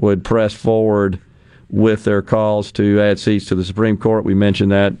Democrats would press forward with their calls to add seats to the Supreme Court. We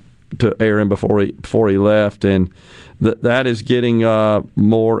mentioned that to Aaron before he left, and that is getting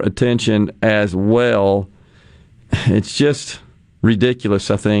more attention as well. It's just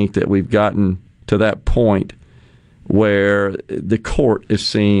ridiculous, I think, that we've gotten to that point where the court is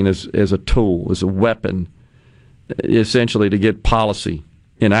seen as a tool, as a weapon, essentially to get policy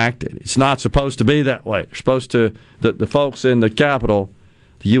enacted. It's not supposed to be that way. They're supposed to, the folks in the Capitol,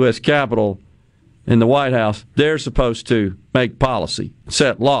 the U.S. Capitol, in the White House, they're supposed to make policy,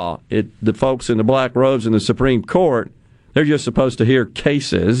 set law. The folks in the black robes in the Supreme Court, they're just supposed to hear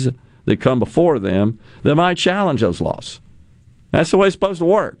cases that come before them that might challenge those laws. That's the way it's supposed to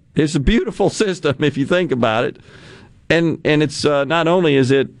work. It's a beautiful system if you think about it. And it's not only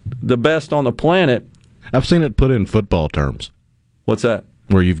is it the best on the planet, I've seen it put in football terms. What's that?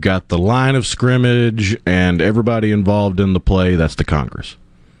 Where you've got the line of scrimmage and everybody involved in the play, that's the Congress.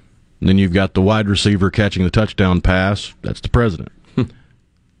 And then you've got the wide receiver catching the touchdown pass, that's the president.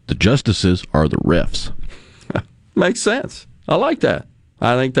 The justices are the refs. Makes sense. I like that.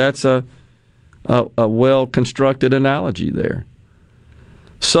 I think that's a well-constructed analogy there.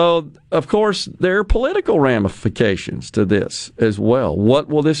 So, of course, there are political ramifications to this as well. What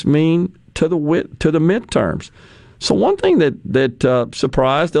will this mean to the midterms? So one thing that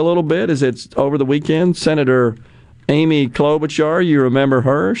surprised a little bit is it's over the weekend, Senator Amy Klobuchar, you remember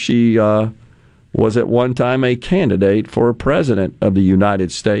her? She was at one time a candidate for president of the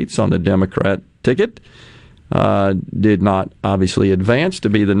United States on the Democrat ticket. Did not obviously advance to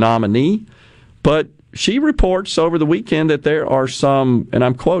be the nominee, but she reports over the weekend that there are some, and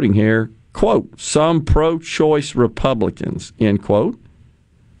I'm quoting here, quote, some pro-choice Republicans, end quote,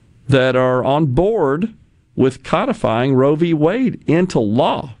 that are on board with codifying Roe v. Wade into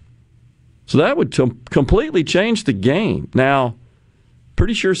law. So that would completely change the game. Now,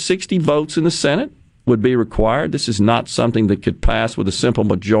 pretty sure 60 votes in the Senate would be required. This is not something that could pass with a simple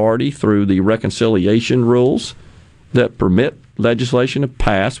majority through the reconciliation rules that permit legislation to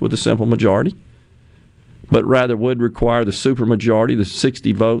pass with a simple majority, but rather would require the supermajority, the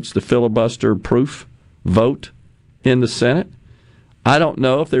 60 votes, the filibuster-proof vote in the Senate. I don't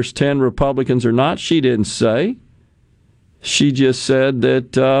know if there's 10 Republicans or not. She didn't say. She just said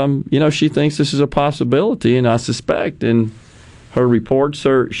that, she thinks this is a possibility, and I suspect in her reports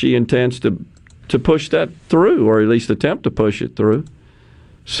she intends to push that through, or at least attempt to push it through.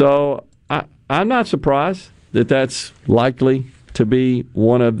 So I'm not surprised that that's likely to be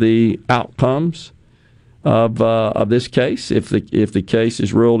one of the outcomes of this case. If the case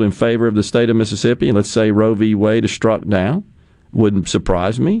is ruled in favor of the state of Mississippi, and let's say Roe v. Wade is struck down, wouldn't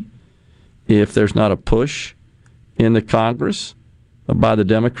surprise me if there's not a push in the Congress by the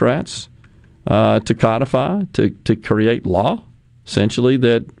Democrats to codify, to create law, essentially,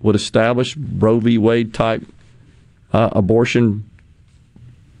 that would establish Roe v. Wade type abortion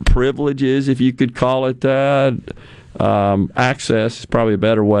privileges, if you could call it that. Access is probably a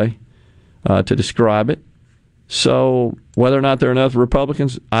better way to describe it. So whether or not there are enough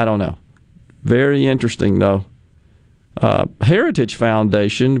Republicans, I don't know. Very interesting, though. Heritage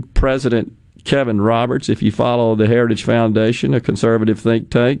Foundation President Kevin Roberts, if you follow the Heritage Foundation, a conservative think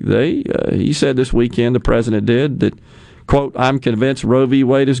tank, he said this weekend, the president did, that, quote, I'm convinced Roe v.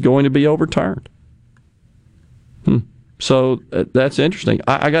 Wade is going to be overturned. So that's interesting.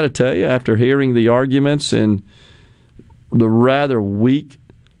 I got to tell you, after hearing the arguments and the rather weak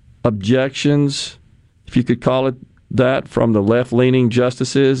objections, if you could call it that, from the left-leaning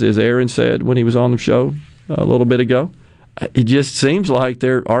justices, as Aaron said when he was on the show a little bit ago, it just seems like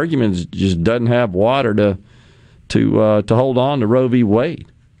their arguments just doesn't have water to hold on to Roe v.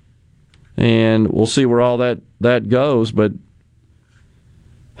 Wade. And we'll see where all that goes. But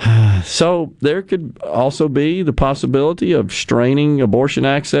so there could also be the possibility of straining abortion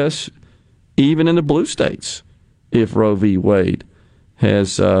access even in the blue states if Roe v. Wade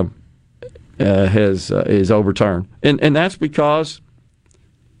is overturned. And that's because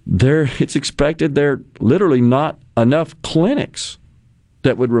it's expected there are literally not enough clinics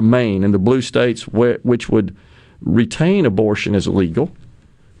that would remain in the blue states which would retain abortion as illegal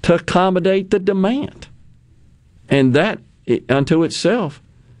to accommodate the demand. And that, unto itself,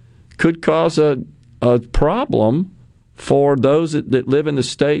 could cause a problem for those that live in the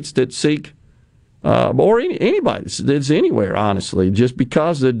states that seek, or anybody that's anywhere, honestly, just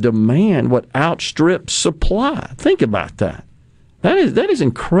because the demand would outstrip supply. Think about that. That is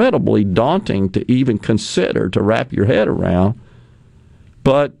incredibly daunting to even consider, to wrap your head around.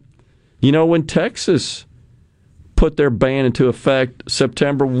 But, when Texas put their ban into effect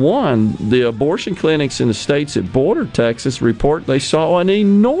September 1, the abortion clinics in the states that border Texas report they saw an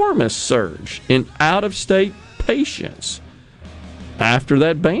enormous surge in out-of-state patients after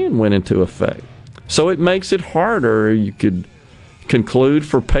that ban went into effect. So it makes it harder, you could conclude,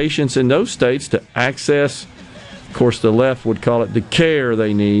 for patients in those states to access, of course the left would call it the care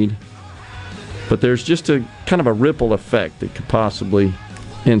they need, but there's just a kind of a ripple effect that could possibly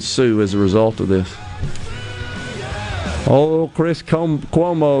ensue as a result of this. Oh, Chris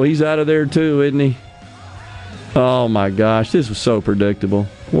Cuomo, he's out of there too, isn't he? Oh my gosh, this was so predictable.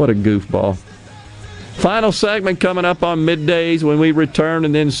 What a goofball. Final segment coming up on middays when we return,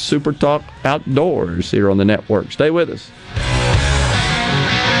 and then Super Talk Outdoors here on the network. Stay with us.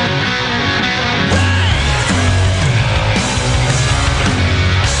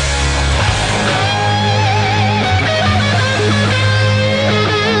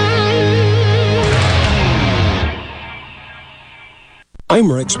 I'm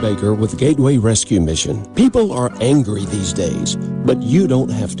Rex Baker with Gateway Rescue Mission. People are angry these days, but you don't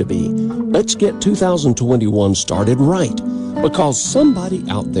have to be. Let's get 2021 started right, because somebody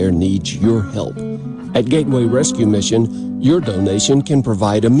out there needs your help. At Gateway Rescue Mission, your donation can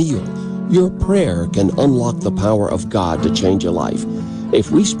provide a meal. Your prayer can unlock the power of God to change a life. If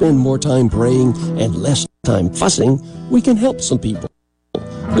we spend more time praying and less time fussing, we can help some people.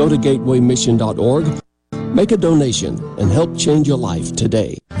 Go to gatewaymission.org. Make a donation and help change a life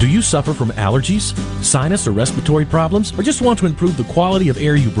today. Do you suffer from allergies, sinus, or respiratory problems, or just want to improve the quality of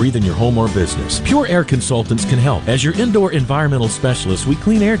air you breathe in your home or business? Pure Air Consultants can help. As your indoor environmental specialists, we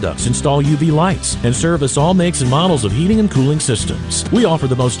clean air ducts, install UV lights, and service all makes and models of heating and cooling systems. We offer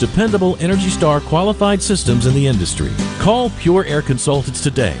the most dependable Energy Star qualified systems in the industry. Call Pure Air Consultants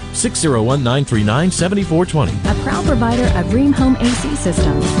today, 601-939-7420. A proud provider of Rheem Home AC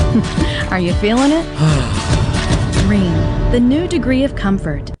systems. Are you feeling it? Rheem, the new degree of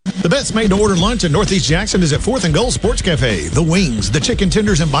comfort. The best made-to-order lunch in Northeast Jackson is at 4th and Gold Sports Cafe. The wings, the chicken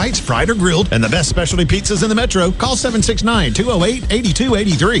tenders and bites, fried or grilled, and the best specialty pizzas in the metro. Call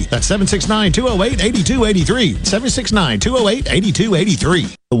 769-208-8283. That's 769-208-8283.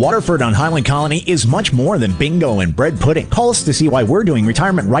 769-208-8283. The Waterford on Highland Colony is much more than bingo and bread pudding. Call us to see why we're doing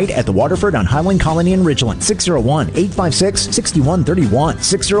retirement right at the Waterford on Highland Colony in Ridgeland. 601-856-6131.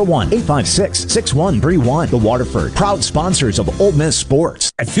 601-856-6131. The Waterford, proud sponsors of Ole Miss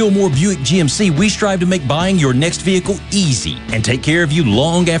sports. At Fillmore Buick GMC, we strive to make buying your next vehicle easy and take care of you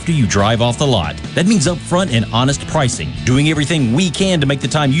long after you drive off the lot. That means upfront and honest pricing, doing everything we can to make the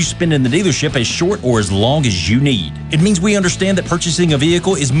time you spend in the dealership as short or as long as you need. It means we understand that purchasing a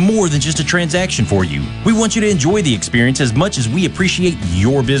vehicle is more than just a transaction for you. We want you to enjoy the experience as much as we appreciate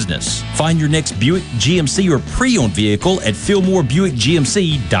your business. Find your next Buick, GMC, or pre-owned vehicle at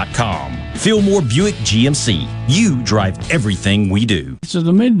FillmoreBuickGMC.com. Fillmore Buick GMC. You drive everything we do. This is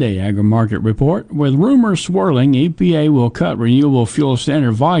the Midday Agri-Market Report. With rumors swirling, EPA will cut renewable fuel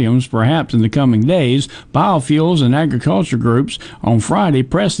standard volumes perhaps in the coming days. Biofuels and agriculture groups on Friday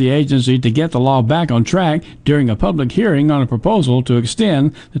pressed the agency to get the law back on track during a public hearing on a proposal to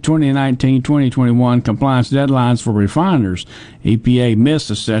extend the 2019-2021 compliance deadlines for refiners. EPA missed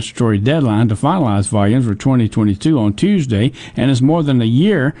the statutory deadline to finalize volumes for 2022 on Tuesday and is more than a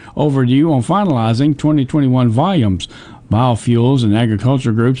year overdue on finalizing 2021 volumes. Biofuels and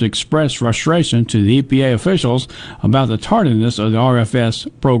agriculture groups expressed frustration to the EPA officials about the tardiness of the RFS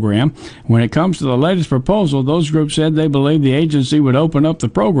program. When it comes to the latest proposal, those groups said they believe the agency would open up the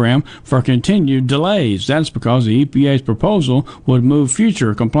program for continued delays. That's because the EPA's proposal would move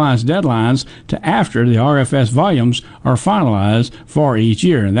future compliance deadlines to after the RFS volumes are finalized for each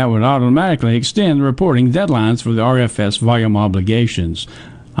year, and that would automatically extend the reporting deadlines for the RFS volume obligations.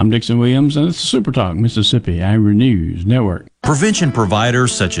 I'm Dixon Williams, and it's the Super Talk Mississippi Agri News Network. Prevention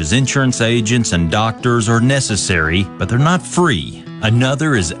providers such as insurance agents and doctors are necessary, but they're not free.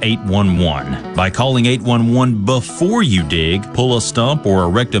 Another is 811. By calling 811 before you dig, pull a stump, or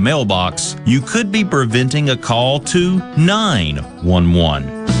erect a mailbox, you could be preventing a call to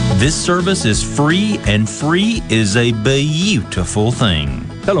 911. This service is free, and free is a beautiful thing.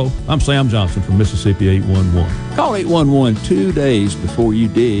 Hello, I'm Sam Johnson from Mississippi 811. Call 811 2 days before you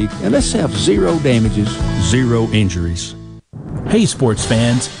dig, and let's have zero damages, zero injuries. Hey sports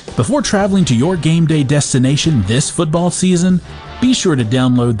fans, before traveling to your game day destination this football season, be sure to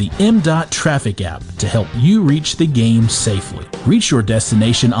download the M.Dot Traffic app to help you reach the game safely. Reach your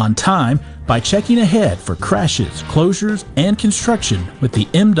destination on time by checking ahead for crashes, closures, and construction with the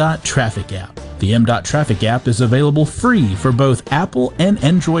M.Dot Traffic app. The M.Dot Traffic app is available free for both Apple and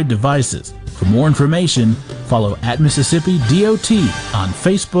Android devices. For more information, follow @MississippiDOT on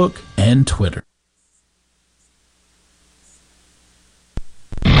Facebook and Twitter.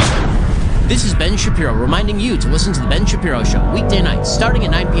 This is Ben Shapiro reminding you to listen to The Ben Shapiro Show weekday nights starting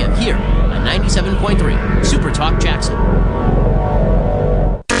at 9 p.m. here on 97.3 Super Talk Jackson.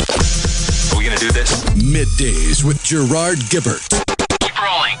 Are we going to do this? Middays with Gerard Gibbert. Keep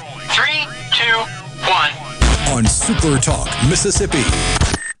rolling. 3, 2, 1. On Super Talk Mississippi.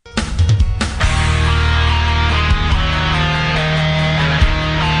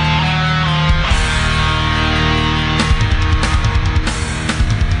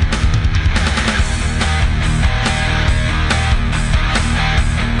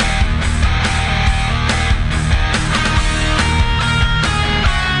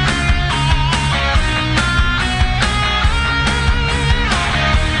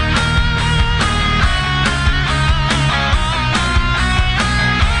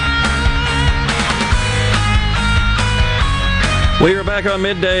 We are back on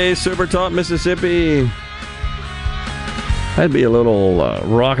Midday Super Talk Mississippi. That'd be a little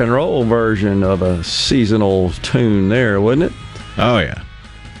rock and roll version of a seasonal tune there, wouldn't it? Oh, yeah.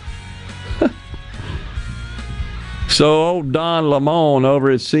 So old Don Lemon over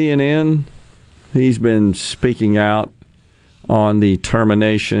at CNN, he's been speaking out on the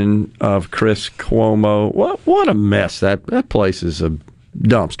termination of Chris Cuomo. What a mess. That place is a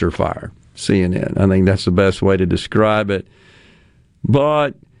dumpster fire, CNN. I think that's the best way to describe it.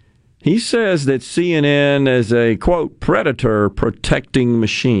 But He says that CNN is a, quote, predator protecting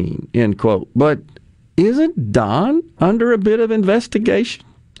machine, end quote. But isn't Don under a bit of investigation?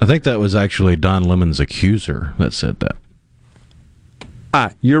 I think that was actually Don Lemon's accuser that said that.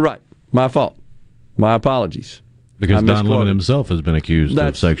 You're right. My fault. My apologies. Because Don Lemon himself has been accused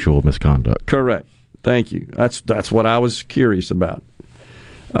of sexual misconduct. Correct. Thank you. That's what I was curious about.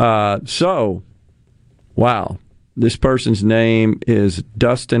 Wow. This person's name is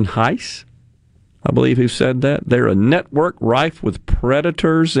Dustin Heiss, I believe, who said that. They're a network rife with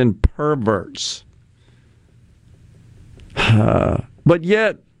predators and perverts. But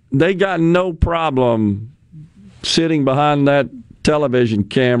yet, they got no problem sitting behind that television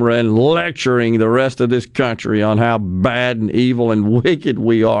camera and lecturing the rest of this country on how bad and evil and wicked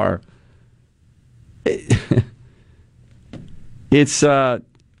we are. It's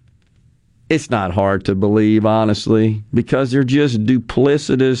not hard to believe, honestly, because they're just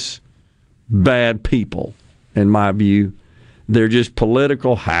duplicitous, bad people, in my view. They're just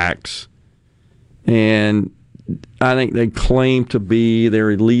political hacks, and I think they're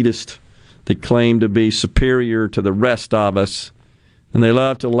elitist. They claim to be superior to the rest of us, and they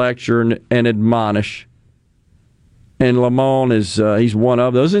love to lecture and admonish. And Lamont he's one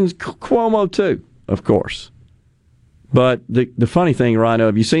of those, and Cuomo too, of course. But the funny thing, Rhino,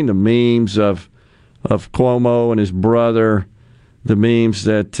 have you seen the memes of Cuomo and his brother, the memes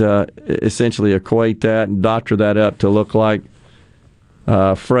that essentially equate that and doctor that up to look like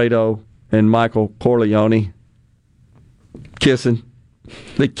Fredo and Michael Corleone kissing?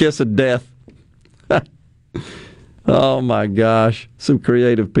 The kiss of death. Oh, my gosh. Some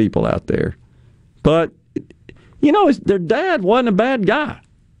creative people out there. But, their dad wasn't a bad guy.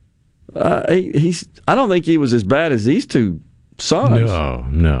 I don't think he was as bad as these two sons.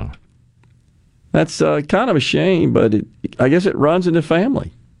 No. That's kind of a shame, but I guess it runs in the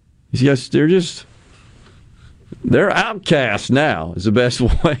family. They're outcasts now is the best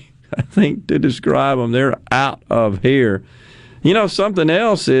way, I think, to describe them. They're out of here. Something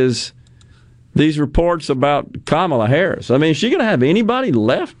else is these reports about Kamala Harris. I mean, is she going to have anybody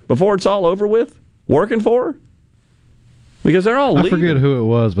left before it's all over with working for her? Because they're all leaving. I forget who it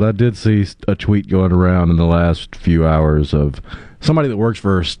was, but I did see a tweet going around in the last few hours of somebody that works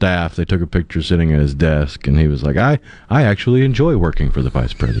for her staff. They took a picture sitting at his desk, and he was like, I actually enjoy working for the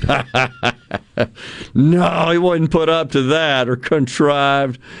vice president. No, he wouldn't put up to that or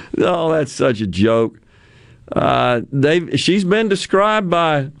contrived. Oh, that's such a joke. She's been described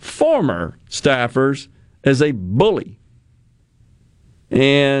by former staffers as a bully.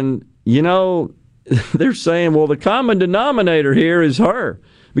 And, they're saying, well, the common denominator here is her,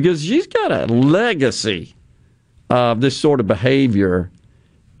 because she's got a legacy of this sort of behavior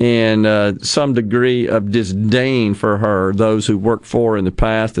and some degree of disdain for her, those who worked for her in the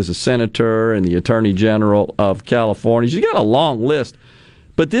past as a senator and the attorney general of California. She's got a long list.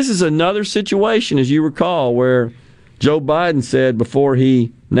 But this is another situation, as you recall, where Joe Biden said before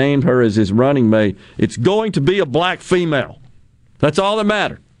he named her as his running mate, it's going to be a black female. That's all that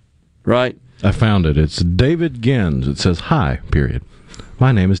mattered, right? I found it. It's David Gins. It says, "Hi, period.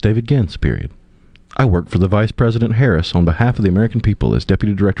 My name is David Gins, period. I work for the Vice President Harris on behalf of the American people as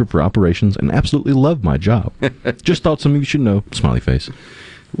Deputy Director for Operations and absolutely love my job. Just thought some of you should know." Smiley face.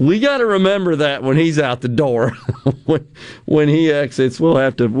 We got to remember that when he's out the door. when he exits, we'll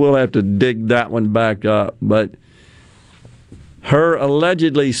have to dig that one back up. But her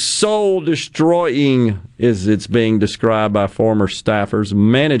allegedly soul-destroying, as it's being described by former staffers,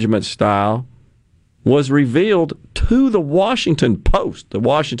 management style was revealed to the Washington Post, the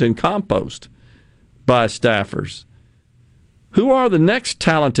Washington Compost, by staffers. Who are the next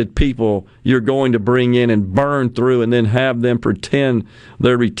talented people you're going to bring in and burn through and then have them pretend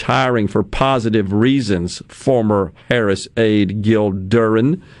they're retiring for positive reasons? Former Harris aide Gil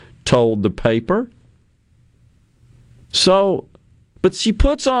Duran told the paper. But she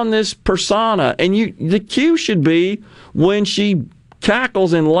puts on this persona, and the cue should be when she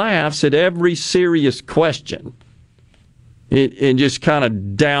cackles and laughs at every serious question. It just kind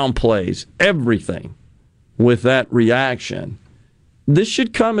of downplays everything with that reaction. This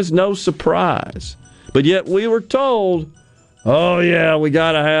should come as no surprise. But yet we were told, oh yeah, we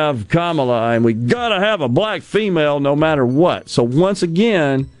got to have Kamala, and we got to have a black female no matter what. So once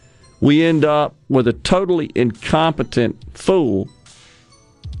again, we end up with a totally incompetent fool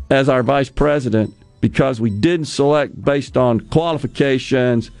as our vice president because we didn't select based on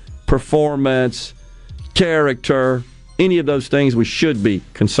qualifications, performance, character, any of those things we should be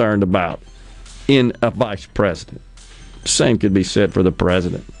concerned about in a vice president. Same could be said for the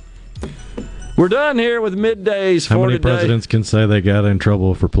president. We're done here with middays for How many today. presidents can say they got in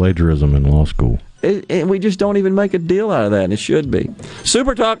trouble for plagiarism in law school? And we just don't even make a deal out of that, and it should be.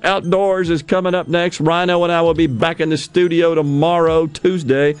 Super Talk Outdoors is coming up next. Rhino and I will be back in the studio tomorrow,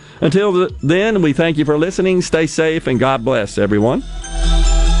 Tuesday. Until then, we thank you for listening. Stay safe, and God bless everyone.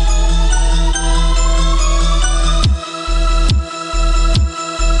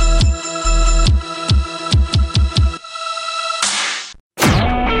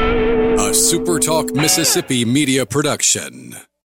 A Super Talk Mississippi media production.